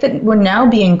great that we're now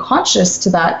being conscious to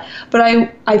that. But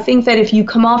I think that if you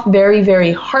come off very,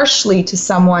 very harshly to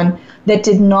someone that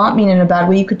did not mean in a bad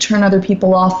way, you could turn other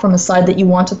people off from a side that you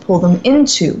want to pull them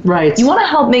into. Right. You want to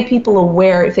help make people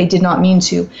aware if they did not mean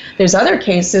to. There's other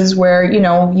cases where,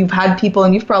 you've had people,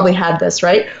 and you've probably had this,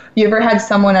 right? You ever had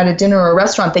someone at a dinner or a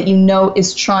restaurant that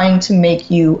is trying to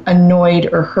make you annoyed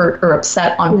or hurt or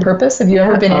upset on purpose? Have you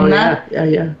ever been in that?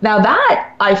 Yeah. Now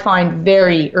that I find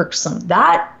very irksome.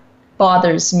 That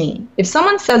bothers me. If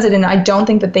someone says it and I don't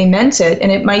think that they meant it,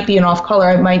 and it might be an off color,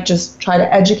 I might just try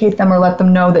to educate them or let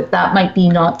them know that might be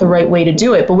not the right way to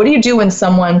do it. But what do you do when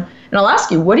someone, and I'll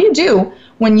ask you, what do you do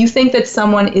when you think that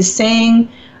someone is saying,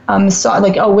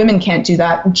 women can't do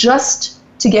that, just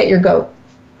to get your goat?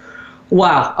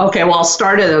 Wow. Okay. Well, I'll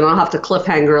start it and I'll have to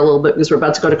cliffhanger a little bit because we're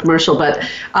about to go to commercial. But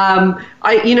I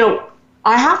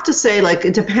have to say,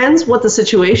 it depends what the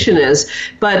situation is.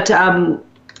 But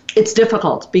it's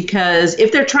difficult because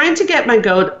if they're trying to get my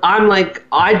goat, I'd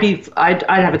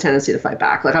have a tendency to fight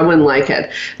back. I wouldn't like it.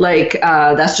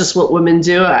 That's just what women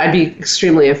do. I'd be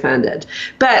extremely offended.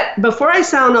 But before I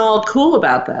sound all cool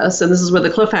about this, and this is where the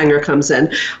cliffhanger comes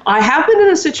in, I have been in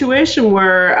a situation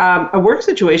where, a work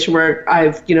situation where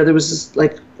there was this,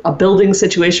 a building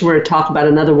situation where I talk about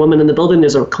another woman in the building.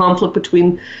 There's a conflict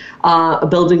between a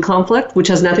building conflict, which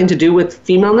has nothing to do with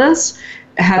femaleness.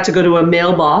 I had to go to a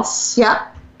male boss. Yeah.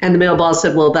 And the male boss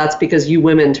said, well, that's because you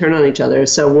women turn on each other.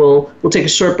 So we'll take a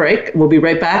short break. We'll be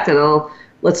right back, and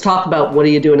let's talk about what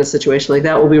do you do in a situation like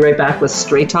that. We'll be right back with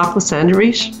Straight Talk with Sandra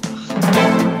Reish.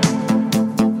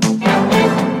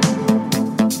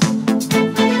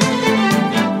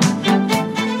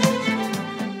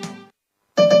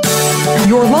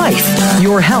 Your life,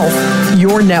 your health,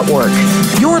 your network.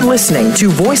 You're listening to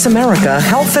Voice America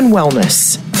Health and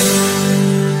Wellness.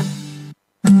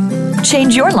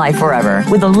 Change your life forever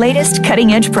with the latest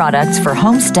cutting-edge products for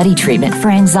home study treatment for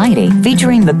anxiety,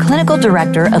 featuring the clinical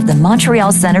director of the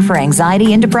Montreal Center for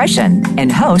Anxiety and Depression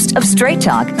and host of Straight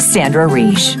Talk, Sandra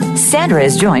Reish. Sandra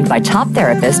is joined by top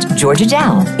therapist Georgia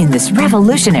Dow in this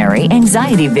revolutionary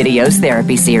anxiety videos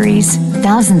therapy series.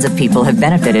 Thousands of people have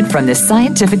benefited from this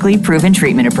scientifically proven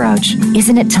treatment approach.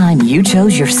 Isn't it time you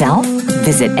chose yourself?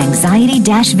 Visit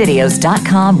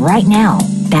anxiety-videos.com right now.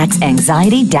 That's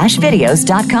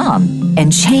anxiety-videos.com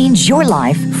and change your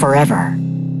life forever.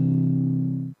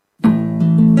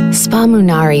 Spa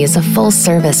Munari is a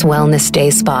full-service wellness day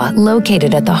spa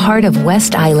located at the heart of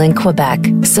West Island, Quebec.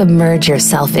 Submerge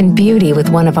yourself in beauty with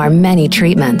one of our many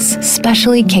treatments,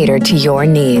 specially catered to your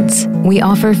needs. We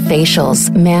offer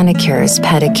facials, manicures,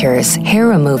 pedicures, hair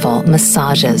removal,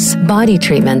 massages, body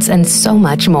treatments, and so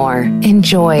much more.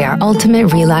 Enjoy our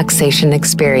ultimate relaxation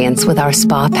experience with our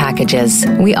spa packages.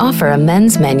 We offer a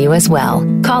men's menu as well.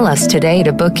 Call us today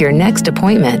to book your next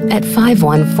appointment at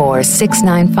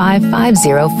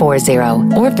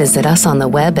 514-695-5040 or visit us on the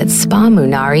web at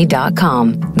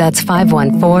spamunari.com. That's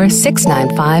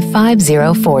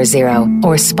 514-695-5040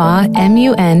 or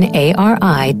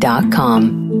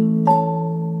spamunari.com.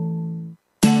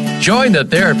 Join the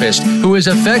therapist who is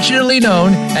affectionately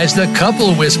known as the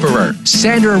Couple Whisperer,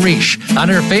 Sandra Reish, on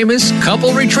her famous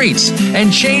couple retreats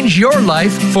and change your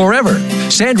life forever.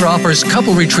 Sandra offers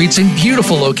couple retreats in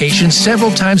beautiful locations several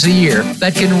times a year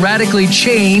that can radically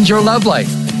change your love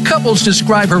life. Couples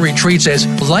describe her retreats as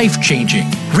life-changing.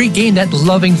 Regain that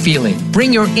loving feeling,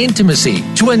 bring your intimacy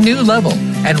to a new level,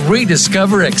 and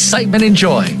rediscover excitement and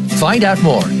joy. Find out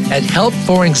more at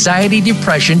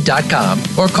helpforanxietydepression.com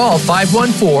or call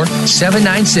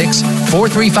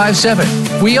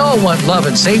 514-796-4357. We all want love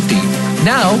and safety.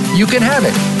 Now you can have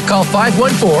it. Call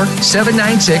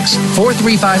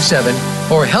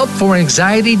 514-796-4357 or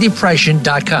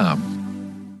helpforanxietydepression.com.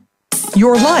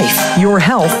 Your life, your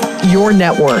health, your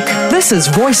network. This is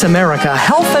Voice America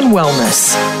Health and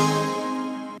Wellness.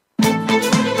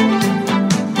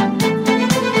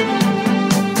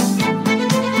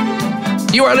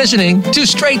 You are listening to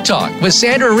Straight Talk with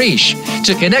Sandra Reish.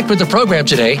 To connect with the program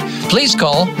today, please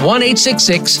call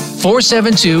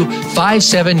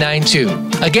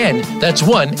 1-866-472-5792. Again, that's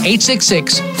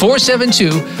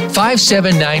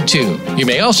 1-866-472-5792. You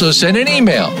may also send an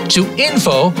email to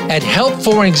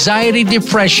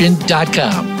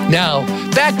info@helpforanxietydepression.com. Now,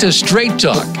 back to Straight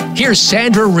Talk. Here's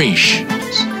Sandra Reish.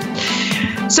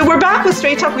 So we're back with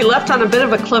Straight Talk. We left on a bit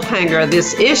of a cliffhanger.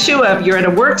 This issue of you're in a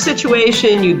work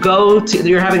situation,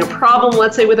 you're having a problem,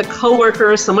 let's say with a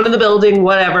coworker, someone in the building,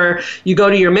 whatever. You go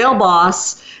to your male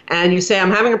boss and you say,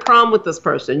 I'm having a problem with this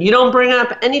person. You don't bring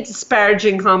up any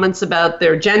disparaging comments about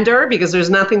their gender because there's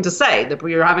nothing to say.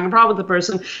 You're having a problem with the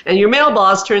person. And your male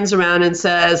boss turns around and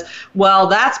says, well,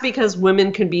 that's because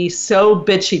women can be so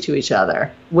bitchy to each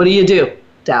other. What do?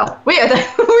 Dow. Wait,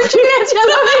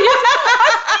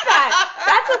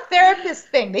 that's a therapist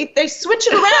thing. They switch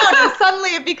it around and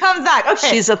suddenly it becomes that.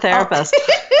 Okay. She's a therapist.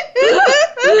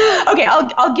 Okay,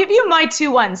 I'll give you my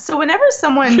 2 1s. So whenever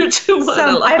someone,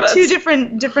 I have 2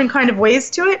 different kind of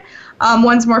ways to it.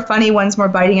 One's more funny, one's more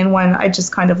biting, and one I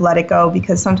just kind of let it go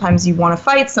because sometimes you want to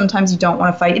fight, sometimes you don't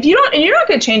want to fight. If you don't, and you're not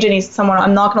going to change someone,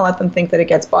 I'm not going to let them think that it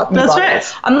gets bothered. That's right.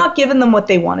 I'm not giving them what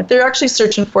they want. If they're actually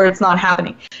searching for it, it's not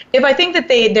happening. If I think that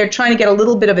they're trying to get a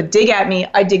little bit of a dig at me,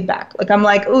 I dig back. Like I'm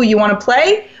like, ooh, you want to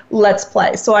play? Let's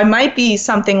play. So I might be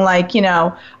something like,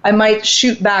 I might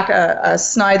shoot back a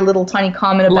snide little tiny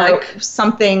comment about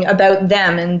something about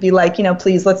them and be like,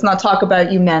 please, let's not talk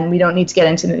about you men. We don't need to get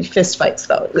into any fist fights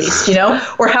though, at least,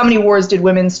 or how many wars did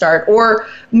women start? Or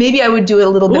maybe I would do it a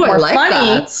little bit more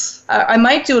funny. I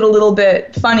might do it a little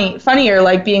bit funnier,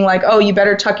 like being like, oh, you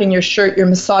better tuck in your shirt, your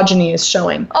misogyny is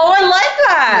showing. Oh, I like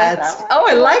that. Oh,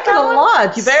 I like it a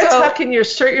lot. You better tuck in your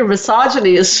shirt, your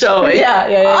misogyny is showing.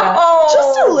 Yeah. Oh.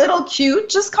 Just a little cute,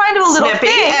 just kind of a little snippy,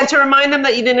 thing. And to remind them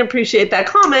that you didn't appreciate that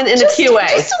comment in a QA.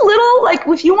 Just a little, like,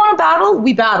 if you want to battle,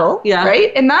 we battle,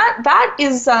 right? And that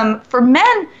is, for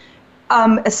men,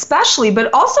 especially,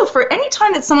 but also for any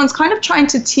time that someone's kind of trying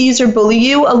to tease or bully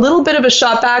you, a little bit of a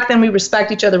shot back, then we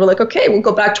respect each other. We're like, okay, we'll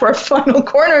go back to our final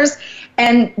corners,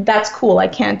 and that's cool. I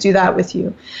can't do that with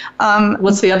you.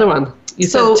 What's the other one? You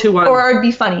said 2-1. Or I'd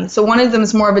be funny. So one of them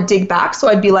is more of a dig back. So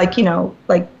I'd be like,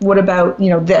 like, what about,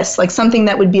 this? Like something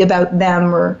that would be about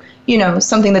them or,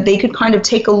 something that they could kind of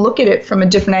take a look at it from a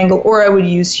different angle, or I would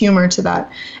use humor to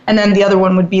that. And then the other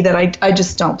one would be that I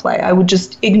just don't play. I would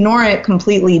just ignore it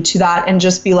completely to that and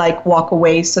just be like, walk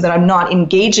away so that I'm not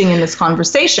engaging in this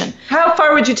conversation. How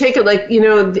far would you take it? Like,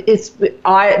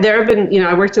 there have been,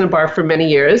 I worked in a bar for many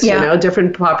years,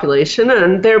 different population,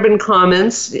 and there have been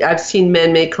comments. I've seen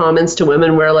men make comments to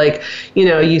women where like,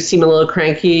 you seem a little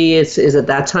cranky. Is it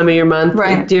that time of your month,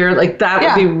 right, dear? Like that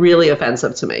would be really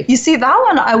offensive to me. You see, that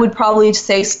one I would probably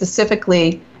say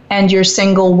specifically, and you're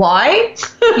single, why?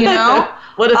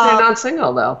 What if they're not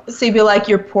single though? So you'd be like,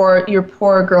 your poor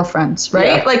girlfriends,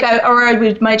 right? Yeah. Like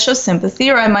I might show sympathy,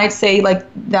 or I might say like,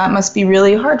 that must be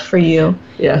really hard for you.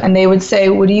 Yeah. And they would say,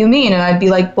 what do you mean? And I'd be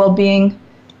like, well, being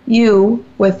you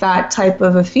with that type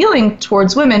of a feeling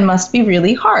towards women must be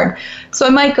really hard. So I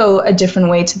might go a different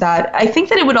way to that. I think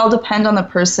that it would all depend on the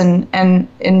person and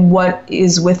what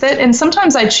is with it. And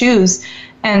sometimes I choose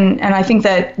And I think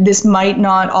that this might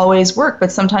not always work,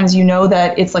 but sometimes you know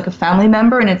that it's like a family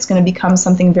member and it's going to become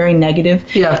something very negative.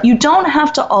 Yeah. You don't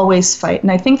have to always fight.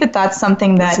 And I think that that's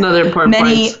something that another important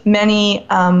many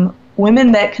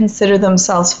women that consider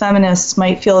themselves feminists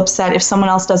might feel upset if someone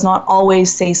else does not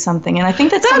always say something. And I think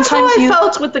that that's sometimes how I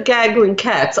felt with the Gagling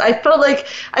cats. I felt like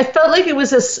it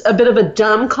was a bit of a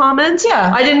dumb comment.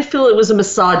 Yeah. I didn't feel it was a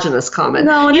misogynist comment.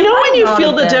 No, you know when you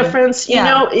feel the them. difference. Yeah. You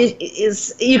know, it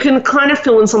is you can kind of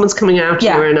feel when someone's coming after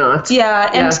you or not.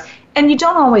 Yeah, and you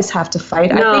don't always have to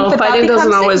fight. No, I think that fighting becomes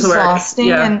doesn't always exhausting.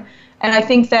 work. Yeah. And I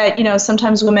think that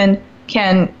sometimes women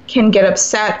can get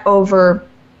upset over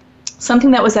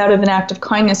something that was out of an act of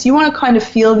kindness. You want to kind of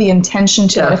feel the intention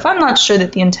to it. If I'm not sure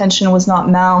that the intention was not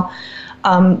mal,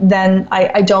 then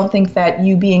I don't think that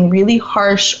you being really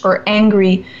harsh or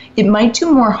angry, it might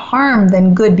do more harm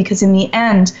than good, because in the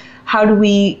end, how do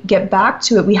we get back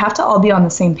to it? We have to all be on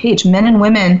the same page. Men and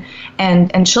women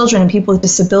and children and people with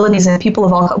disabilities and people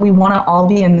of all, we want to all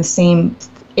be in the same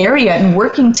area and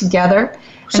working together.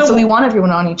 And so we want everyone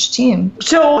on each team.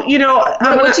 So,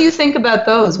 what do you think about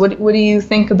those? What do you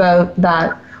think about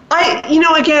that?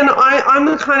 I'm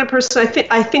the kind of person,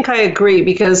 I think I agree,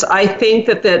 because I think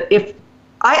that if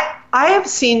I have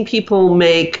seen people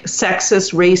make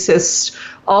sexist, racist,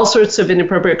 all sorts of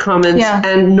inappropriate comments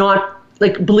and not,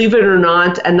 like, believe it or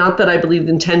not, and not that I believe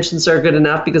the intentions are good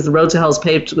enough, because the road to hell is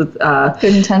paved with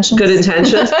good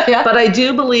intentions. But I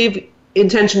do believe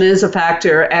intention is a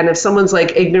factor, and if someone's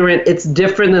like ignorant, it's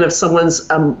different than if someone's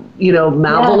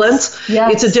malevolent.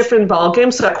 Yes. It's a different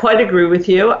ballgame. So I quite agree with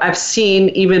you. I've seen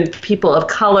even people of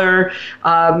color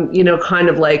kind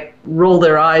of like roll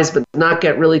their eyes but not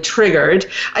get really triggered.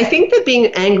 I think that being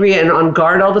angry and on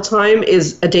guard all the time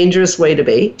is a dangerous way to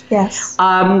be. Yes.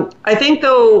 I think,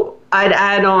 though, I'd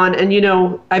add on,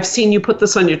 and I've seen you put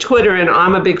this on your Twitter, and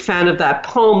I'm a big fan of that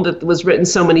poem that was written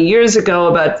so many years ago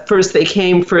about first they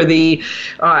came for the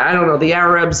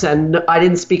Arabs, and I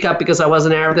didn't speak up because I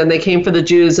wasn't Arab. Then they came for the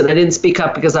Jews, and I didn't speak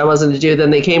up because I wasn't a Jew. Then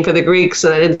they came for the Greeks,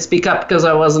 and I didn't speak up because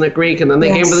I wasn't a Greek. And then they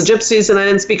came for the Gypsies, and I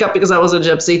didn't speak up because I wasn't a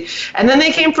Gypsy. And then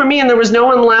they came for me, and there was no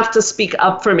one left to speak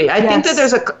up for me. I think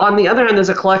that on the other hand, there's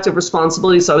a collective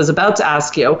responsibility. So I was about to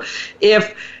ask you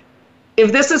if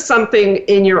this is something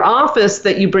in your office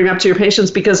that you bring up to your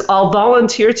patients, because I'll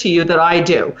volunteer to you that I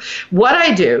do. What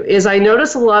I do is I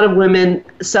notice a lot of women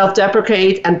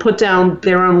self-deprecate and put down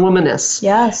their own womanness.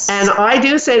 Yes. And I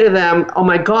do say to them, oh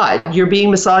my God, you're being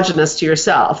misogynist to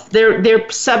yourself. They're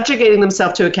subjugating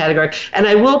themselves to a category. And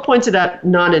I will point it out,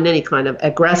 not in any kind of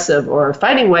aggressive or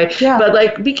fighting way, but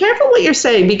like, be careful what you're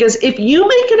saying, because if you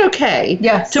make it okay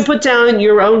to put down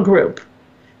your own group,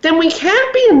 then we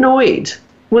can't be annoyed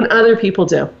when other people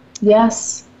do.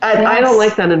 Yes. I don't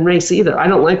like that in race either. I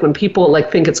don't like when people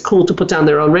think it's cool to put down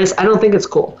their own race. I don't think it's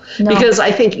cool. No. Because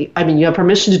I think, you have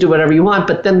permission to do whatever you want,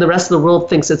 but then the rest of the world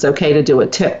thinks it's okay to do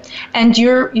it too. And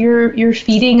you're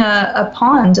feeding a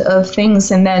pond of things,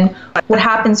 and then what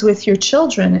happens with your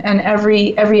children and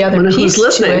every other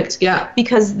piece to it? Yeah.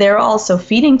 Because they're also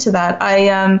feeding to that.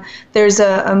 There's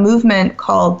a movement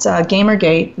called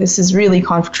Gamergate. This is really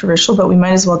controversial, but we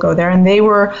might as well go there. And they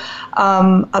were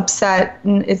upset.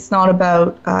 It's not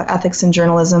about ethics in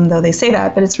journalism, though they say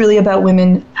that, but it's really about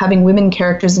having women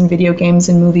characters in video games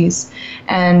and movies,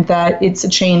 and that it's a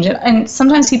change. And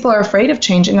sometimes people are afraid of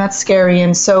change, and that's scary.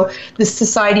 And so the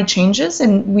society changes,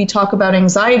 and we talk about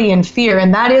anxiety and fear,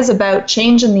 and that is about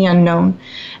change in the unknown.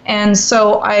 And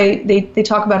so they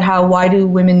talk about why do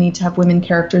women need to have women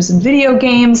characters in video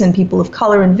games and people of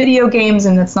color in video games,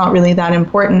 and that's not really that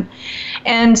important.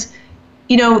 And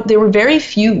there were very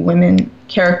few women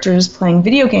characters playing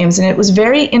video games, and it was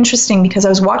very interesting because I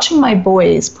was watching my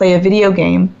boys play a video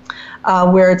game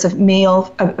where it's a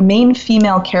main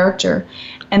female character,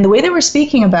 and the way they were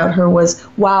speaking about her was,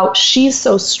 wow, she's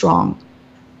so strong.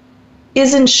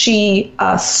 Isn't she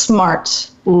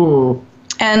smart? Ooh.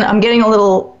 And I'm getting a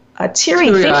little teary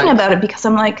thinking about it, because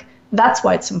I'm like, that's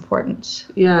why it's important.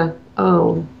 Yeah.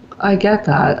 Oh, I get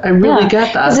that. I really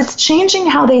get that. Because it's changing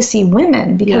how they see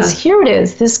women, because here it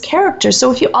is, this character.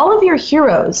 So if all of your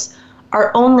heroes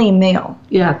are only male,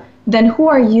 then who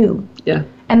are you? Yeah.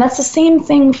 And that's the same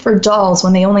thing for dolls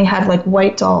when they only had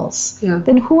white dolls. Yeah.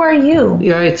 Then who are you?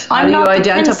 Right. How do you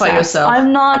identify yourself?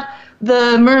 I'm not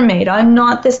the mermaid. I'm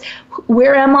not this.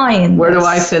 Where am I in Where this? do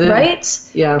I fit in? Right?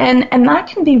 Yeah. And that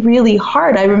can be really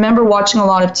hard. I remember watching a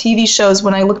lot of TV shows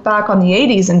when I look back on the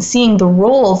 80s and seeing the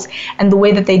roles and the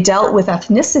way that they dealt with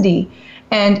ethnicity.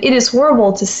 And it is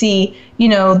horrible to see,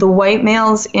 the white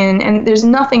males and there's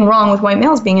nothing wrong with white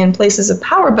males being in places of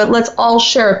power, but let's all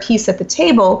share a piece at the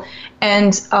table.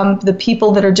 And the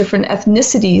people that are different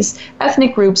ethnicities,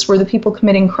 ethnic groups, were the people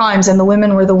committing crimes, and the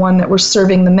women were the one that were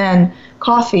serving the men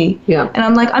coffee. Yeah. And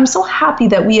I'm like, I'm so happy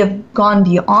that we have gone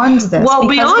beyond this. Well,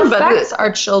 because it affects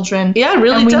our children. Yeah, it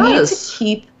really does. And we need to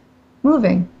keep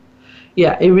moving.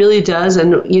 Yeah, it really does.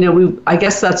 And, I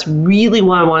guess that's really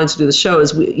why I wanted to do the show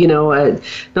is,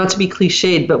 not to be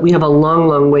cliched, but we have a long,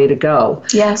 long way to go.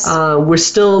 Yes. We're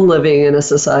still living in a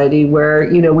society where,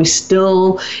 we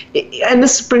still, and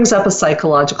this brings up a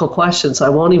psychological question, so I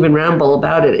won't even ramble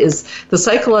about it, is the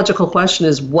psychological question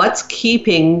is what's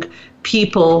keeping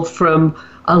people from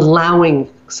allowing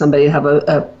somebody to have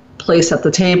a place at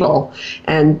the table?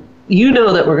 And you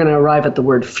know that we're going to arrive at the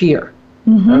word fear.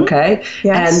 Mm-hmm. Okay?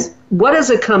 Yes. And what does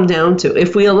it come down to?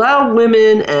 If we allow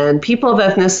women and people of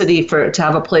ethnicity to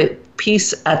have a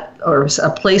place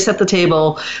at the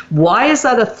table, why is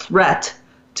that a threat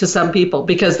to some people?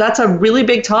 Because that's a really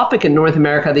big topic in North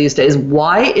America these days.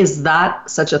 Why is that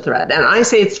such a threat? And I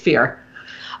say it's fear.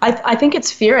 I think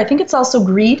it's fear. I think it's also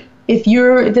greed. If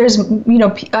there's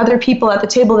other people at the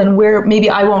table, then where maybe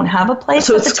I won't have a place.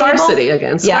 So at it's the scarcity table.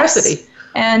 again. Scarcity. Yes.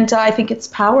 And I think it's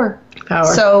power. Power.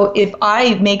 So if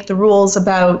I make the rules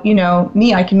about,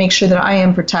 me, I can make sure that I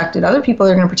am protected. Other people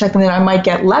are going to protect them, then I might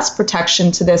get less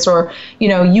protection to this. Or,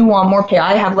 you want more pay.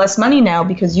 I have less money now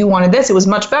because you wanted this. It was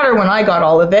much better when I got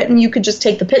all of it. And you could just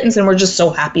take the pittance and we're just so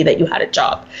happy that you had a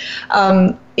job.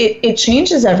 It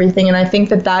changes everything. And I think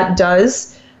that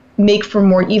does make for a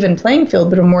more even playing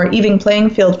field, but a more even playing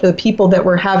field for the people that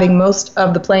were having most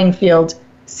of the playing field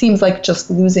seems like just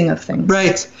losing of things.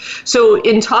 Right. So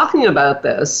in talking about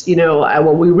this,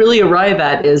 what we really arrive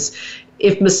at is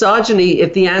if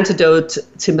the antidote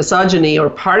to misogyny or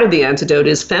part of the antidote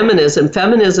is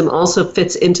feminism also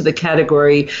fits into the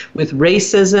category with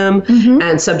racism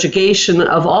and subjugation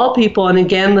of all people. And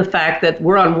again, the fact that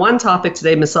we're on one topic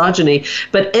today, misogyny,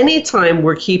 but anytime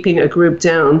we're keeping a group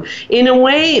down, in a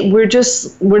way,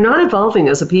 we're not evolving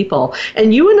as a people.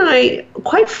 And you and I,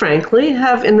 quite frankly,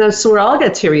 and that's where I'll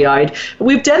get teary-eyed,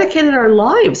 we've dedicated our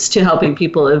lives to helping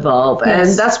people evolve. Yes.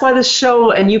 And that's why this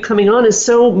show and you coming on is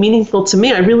so meaningful to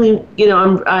me. I really,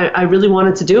 I really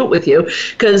wanted to do it with you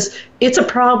because it's a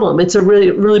problem. It's a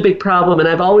really, really big problem. And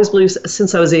I've always believed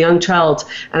since I was a young child,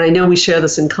 and I know we share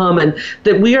this in common,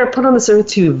 that we are put on this earth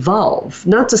to evolve,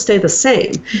 not to stay the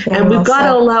same. Yeah, and we've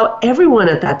got to allow everyone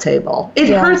at that table. It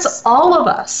hurts all of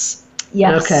us.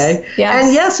 Yes. Okay. Yes.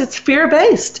 And yes, it's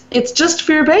fear-based. It's just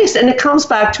fear-based. And it comes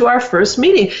back to our first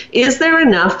meeting. Is there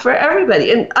enough for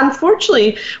everybody? And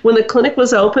unfortunately, when the clinic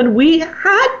was open, we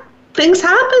had things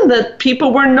happen that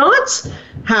people were not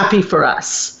happy for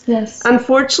us. Yes.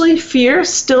 Unfortunately, fear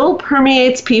still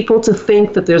permeates people to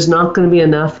think that there's not going to be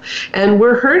enough. And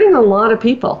we're hurting a lot of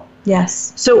people.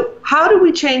 Yes. So how do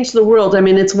we change the world? I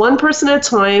mean, it's one person at a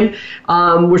time.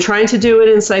 We're trying to do it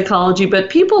in psychology, but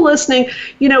people listening,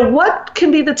 what can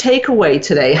be the takeaway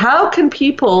today? How can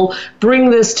people bring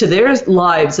this to their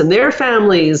lives and their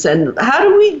families? And how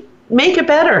do we make it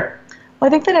better? Well, I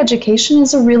think that education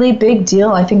is a really big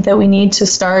deal. I think that we need to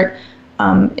start,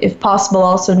 if possible,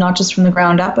 also not just from the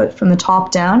ground up, but from the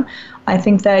top down. I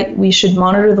think that we should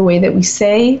monitor the way that we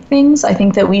say things. I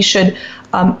think that we should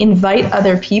invite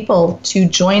other people to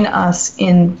join us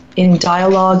in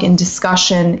dialogue, in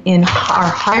discussion, in our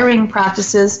hiring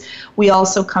practices.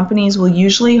 Companies will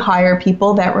usually hire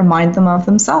people that remind them of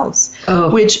themselves,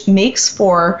 which makes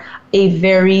for a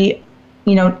very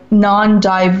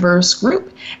non-diverse group.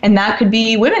 And that could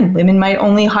be women. Women might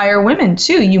only hire women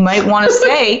too. You might want to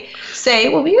say,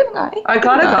 well, we have a guy. I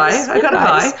got a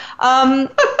guy.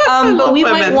 But we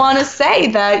might want to say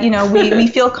that, we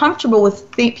feel comfortable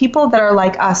with the people that are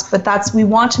like us, but we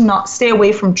want to not stay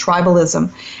away from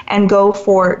tribalism and go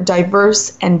for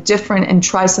diverse and different and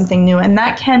try something new. And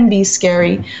that can be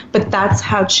scary, but that's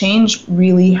how change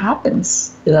really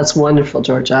happens. Yeah, that's wonderful,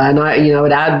 Georgia. And I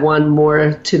would add one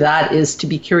more to that is to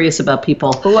be curious about people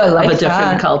of a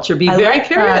different culture. Be very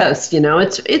curious.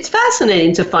 That. It's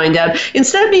fascinating to find out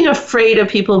instead of being afraid of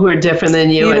people who are different than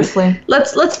you. Beautifully. And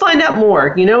let's find out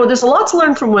more. There's a lot to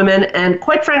learn from women, and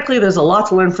quite frankly, there's a lot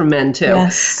to learn from men too.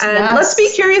 Yes. And let's be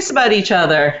curious about each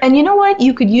other. And you know what?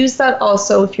 You could use that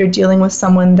also if you're dealing with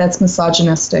someone that's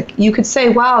misogynistic. You could say,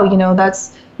 wow,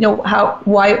 that's.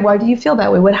 Why do you feel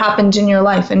that way? What happened in your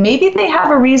life? And maybe they have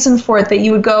a reason for it that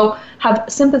you would go have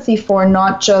sympathy for,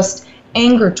 not just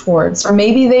anger towards. Or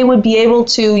maybe they would be able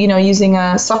to, using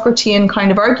a Socratean kind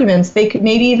of arguments, they could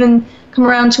maybe even come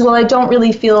around to, well, I don't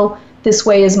really feel this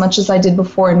way as much as I did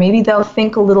before. And maybe they'll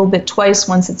think a little bit twice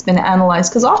once it's been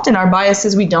analyzed, because often our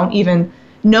biases we don't even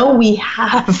know we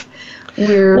have.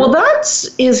 Well,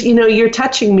 you're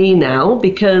touching me now,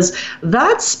 because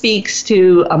that speaks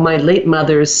to my late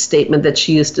mother's statement that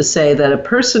she used to say that a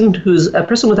person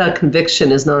without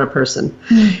conviction is not a person.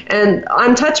 And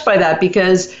I'm touched by that,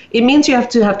 because it means you have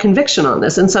to have conviction on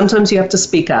this, and sometimes you have to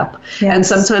speak up. Yes. And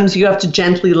sometimes you have to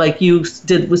gently, like you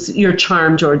did with your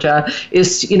charm, Georgia,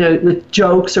 is, with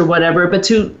jokes or whatever, but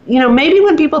to, maybe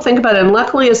when people think about it, and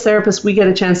luckily as therapists, we get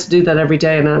a chance to do that every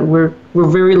day, and we're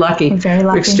very lucky.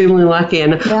 We're extremely lucky.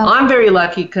 And I'm very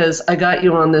lucky because I got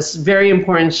you on this very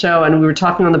important show, and we were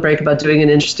talking on the break about doing an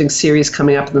interesting series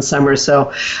coming up in the summer.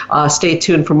 So stay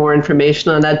tuned for more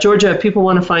information on that. Georgia, if people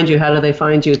want to find you, how do they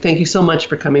find you? Thank you so much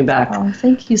for coming back. Oh,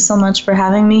 thank you so much for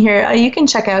having me here. You can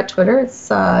check out Twitter.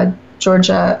 It's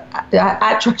Georgia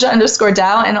at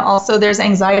Georgia_Dow, and also there's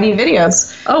anxiety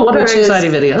videos. Oh, what are anxiety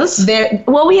videos?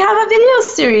 Well, we have a video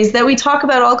series that we talk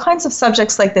about all kinds of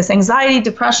subjects like this: anxiety,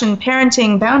 depression,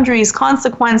 parenting, boundaries,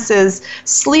 consequences,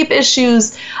 sleep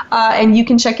issues, and you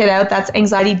can check it out. That's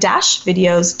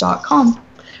anxiety-videos.com.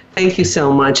 Thank you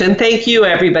so much. And thank you,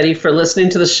 everybody, for listening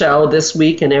to the show this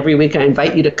week and every week. I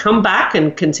invite you to come back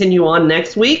and continue on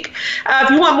next week. If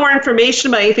you want more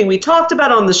information about anything we talked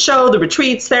about on the show, the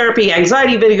retreats, therapy,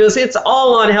 anxiety videos, it's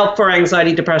all on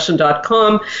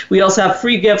helpforanxietydepression.com. We also have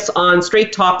free gifts on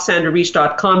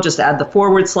straighttalksandrareach.com. Just add the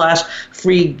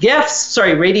 /free gifts,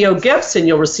 radio gifts, and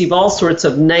you'll receive all sorts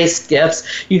of nice gifts.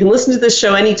 You can listen to this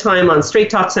show anytime on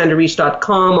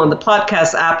straighttalksandrareach.com, on the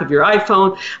podcast app of your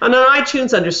iPhone, and on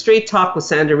iTunes under Straight Talk with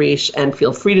Sandra Reich, and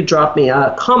feel free to drop me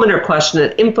a comment or question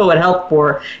at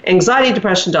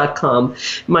info@helpforanxietydepression.com.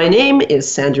 My name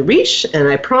is Sandra Reich, and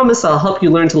I promise I'll help you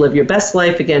learn to live your best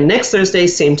life again next Thursday,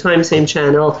 same time, same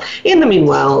channel. In the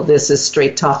meanwhile, this is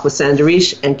Straight Talk with Sandra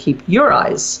Reich, and keep your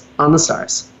eyes on the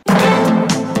stars.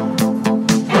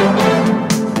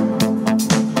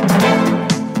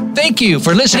 Thank you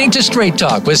for listening to Straight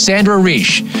Talk with Sandra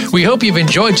Reich. We hope you've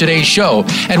enjoyed today's show,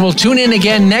 and we'll tune in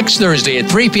again next Thursday at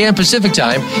 3 p.m. Pacific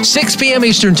Time, 6 p.m.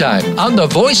 Eastern Time on the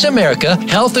Voice America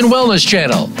Health and Wellness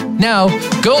Channel. Now,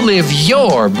 go live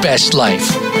your best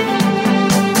life.